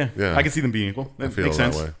same. Yeah. Yeah. I can see them being equal. That feel makes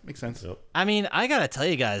that sense. way. Makes sense. Yep. I mean, I got to tell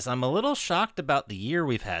you guys, I'm a little shocked about the year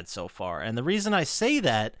we've had so far. And the reason I say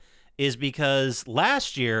that is because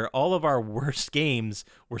last year, all of our worst games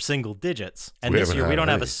were single digits. And We this haven't year, we had don't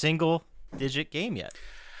have any. a single digit game yet.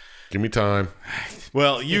 Give me time.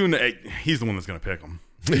 Well, he's the one that's going to pick them.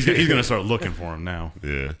 He's going to start looking for them now.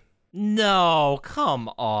 Yeah. No, come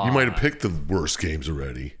on. You might have picked the worst games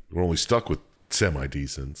already. We're only stuck with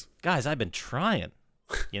semi-decents. Guys, I've been trying.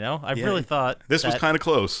 I really thought This was that kind of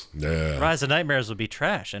close. Yeah. Rise of Nightmares would be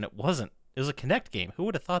trash, and it wasn't. It was a Kinect game. Who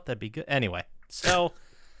would have thought that'd be good? Anyway, so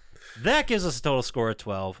that gives us a total score of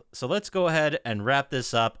 12. So let's go ahead and wrap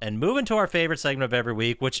this up and move into our favorite segment of every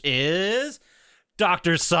week, which is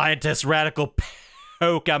Dr. Syintist Radical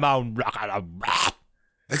Pokemon.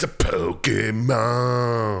 It's a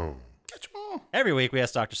Pokemon. Every week we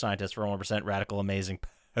ask Dr. Syintist for 1% radical amazing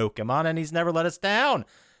Pokemon, and he's never let us down.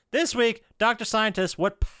 This week, Dr. Syintist,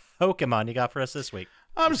 what Pokemon you got for us this week?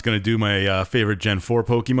 I'm just going to do my favorite Gen 4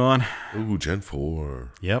 Pokemon. Ooh, Gen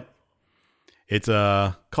 4. Yep. It's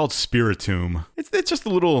called Spiritomb. It's just a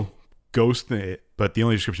little ghost, but the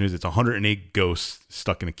only description is it's 108 ghosts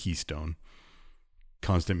stuck in a keystone.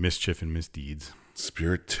 Constant mischief and misdeeds.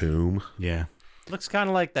 Spiritomb. Yeah. Looks kind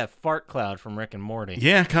of like that fart cloud from Rick and Morty.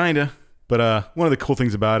 Yeah, kind of. But one of the cool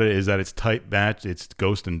things about it is that it's type match. It's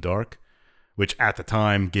ghost and dark, which at the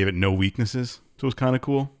time gave it no weaknesses. So it was kind of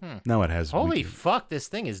cool. Now it has Holy weaknesses. fuck, this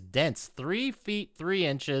thing is dense. 3 feet 3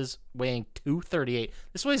 inches, weighing 238.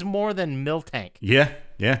 This weighs more than Miltank. Yeah.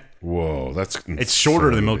 Whoa, that's It's shorter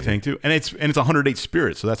than insane. Milk Tank too, and it's 108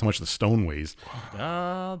 spirits, so that's how much the stone weighs.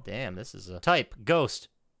 Oh, damn. This is a type. Ghost.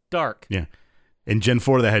 Dark. Yeah. In Gen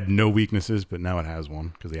 4, that had no weaknesses, but now it has one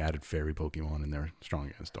because they added fairy Pokemon and they're strong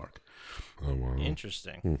against dark. Oh, wow.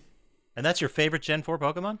 Interesting. And that's your favorite Gen 4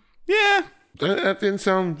 Pokemon? Yeah. That didn't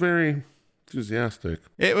sound very enthusiastic.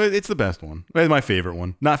 It's the best one. It's my favorite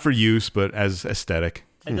one. Not for use, but as aesthetic.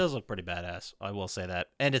 It does look pretty badass. I will say that.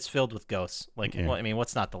 And it's filled with ghosts. Like, Yeah. well, I mean,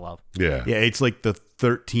 what's not to love? Yeah. Yeah, it's like the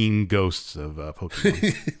 13 ghosts of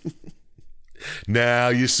Pokemon. Now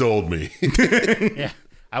you sold me. Yeah.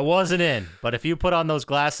 I wasn't in, but if you put on those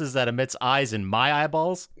glasses that emits eyes in my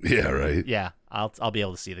eyeballs, Yeah, right. yeah, I'll be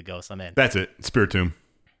able to see the ghosts. I'm in. That's it. Spiritomb.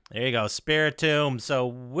 There you go, Spiritomb. So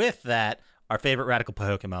with that, our favorite radical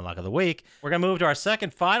Pokemon lock of the week, we're going to move to our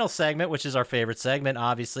second final segment, which is our favorite segment,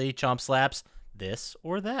 obviously, Chump Slaps, This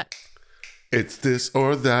or That. It's this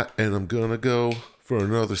or that, and I'm gonna go for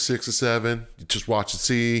another 6 or 7. You just watch and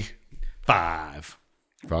see. 5.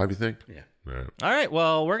 5, you think? Yeah. All right. All right,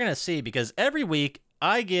 well, we're going to see, because every week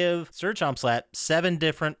I give Sir Chump Slap 7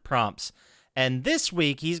 different prompts. And this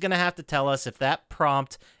week, he's going to have to tell us if that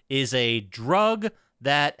prompt is a drug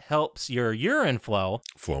that helps your urine flow,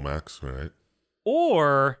 Flomax, right?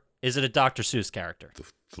 or is it a Dr. Seuss character?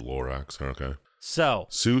 The Lorax, okay. So,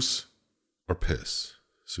 Seuss or piss?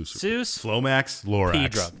 Seuss or Seuss, Flomax, Lorax. P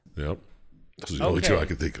drug. Yep. Those are the only two I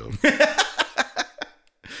could think of.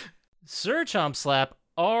 Sir Chump Slap,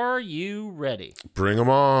 are you ready? Bring them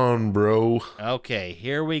on, bro. Okay,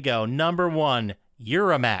 here we go. Number 1,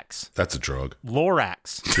 Uramax, That's a drug.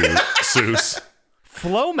 Lorax, Seuss.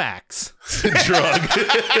 Flomax, Drug.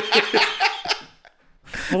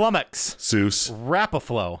 Flummox, Seuss.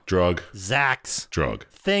 Rapaflow, Drug. Zax, Drug.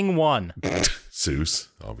 Thing 1. Seuss,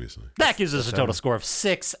 obviously. That gives us a total score of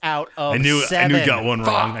 6 out of I knew 7. he got one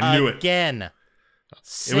wrong. I knew it. Again.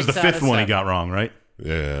 It was the 5th one he got wrong, right?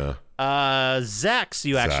 Yeah. Zax,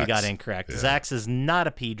 you actually Zax. got incorrect. Yeah. Zax is not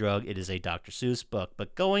a P drug. It is a Dr. Seuss book.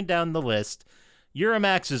 But going down the list,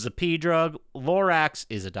 Uramax is a P drug. Lorax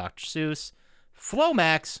is a Dr. Seuss.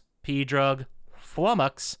 Flomax, P drug.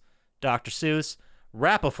 Flummox, Dr. Seuss.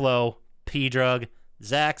 Rapaflow, P drug.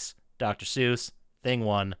 Zax, Dr. Seuss. Thing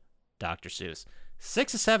 1, Dr. Seuss.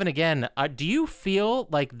 6 to 7 again. Do you feel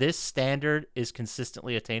like this standard is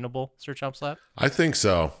consistently attainable, Sir Chump Slap? I think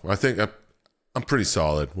so. I think I'm pretty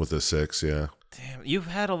solid with a 6. Yeah. Damn, you've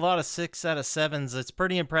had a lot of 6 out of 7s. It's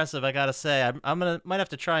pretty impressive, I gotta say. Might have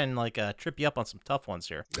to try and trip you up on some tough ones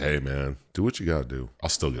here. Hey man, do what you gotta do. I'll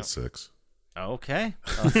still get 6. Okay,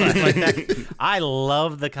 I like that. I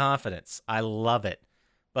love the confidence. I love it.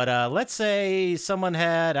 But let's say someone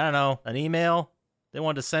had, I don't know, an email they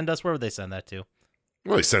wanted to send us. Where would they send that to?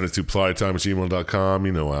 Well, they send it to plottytime@gmail.com.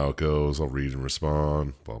 You know how it goes. I'll read and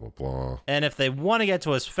respond, blah, blah, blah. And if they want to get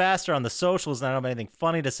to us faster on the socials and I don't have anything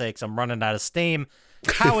funny to say because I'm running out of steam,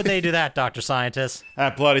 how would they do that, Dr. Scientist?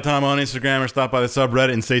 At Bloody Time on Instagram or stop by the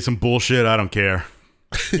subreddit and say some bullshit. I don't care.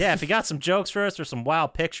 Yeah, if you got some jokes for us or some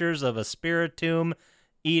wild pictures of a spirit tomb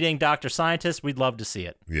eating Dr. Scientist, we'd love to see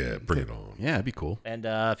it. Yeah, bring it on. Yeah, it'd be cool. And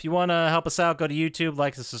if you want to help us out, go to YouTube,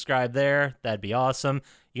 like and subscribe there. That'd be awesome.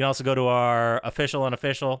 You can also go to our official,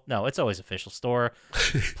 unofficial, no, it's always official store,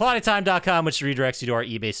 plottytime.com, which redirects you to our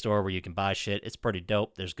eBay store where you can buy shit. It's pretty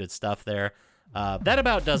dope. There's good stuff there. That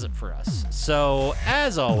about does it for us. So,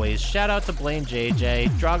 as always, shout out to Blaine JJ,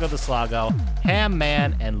 Drago the Slago, Ham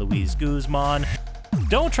Man, and Luis Guzman.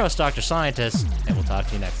 Don't trust Dr. Scientist, and we'll talk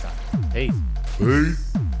to you next time. Peace.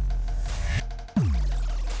 Peace.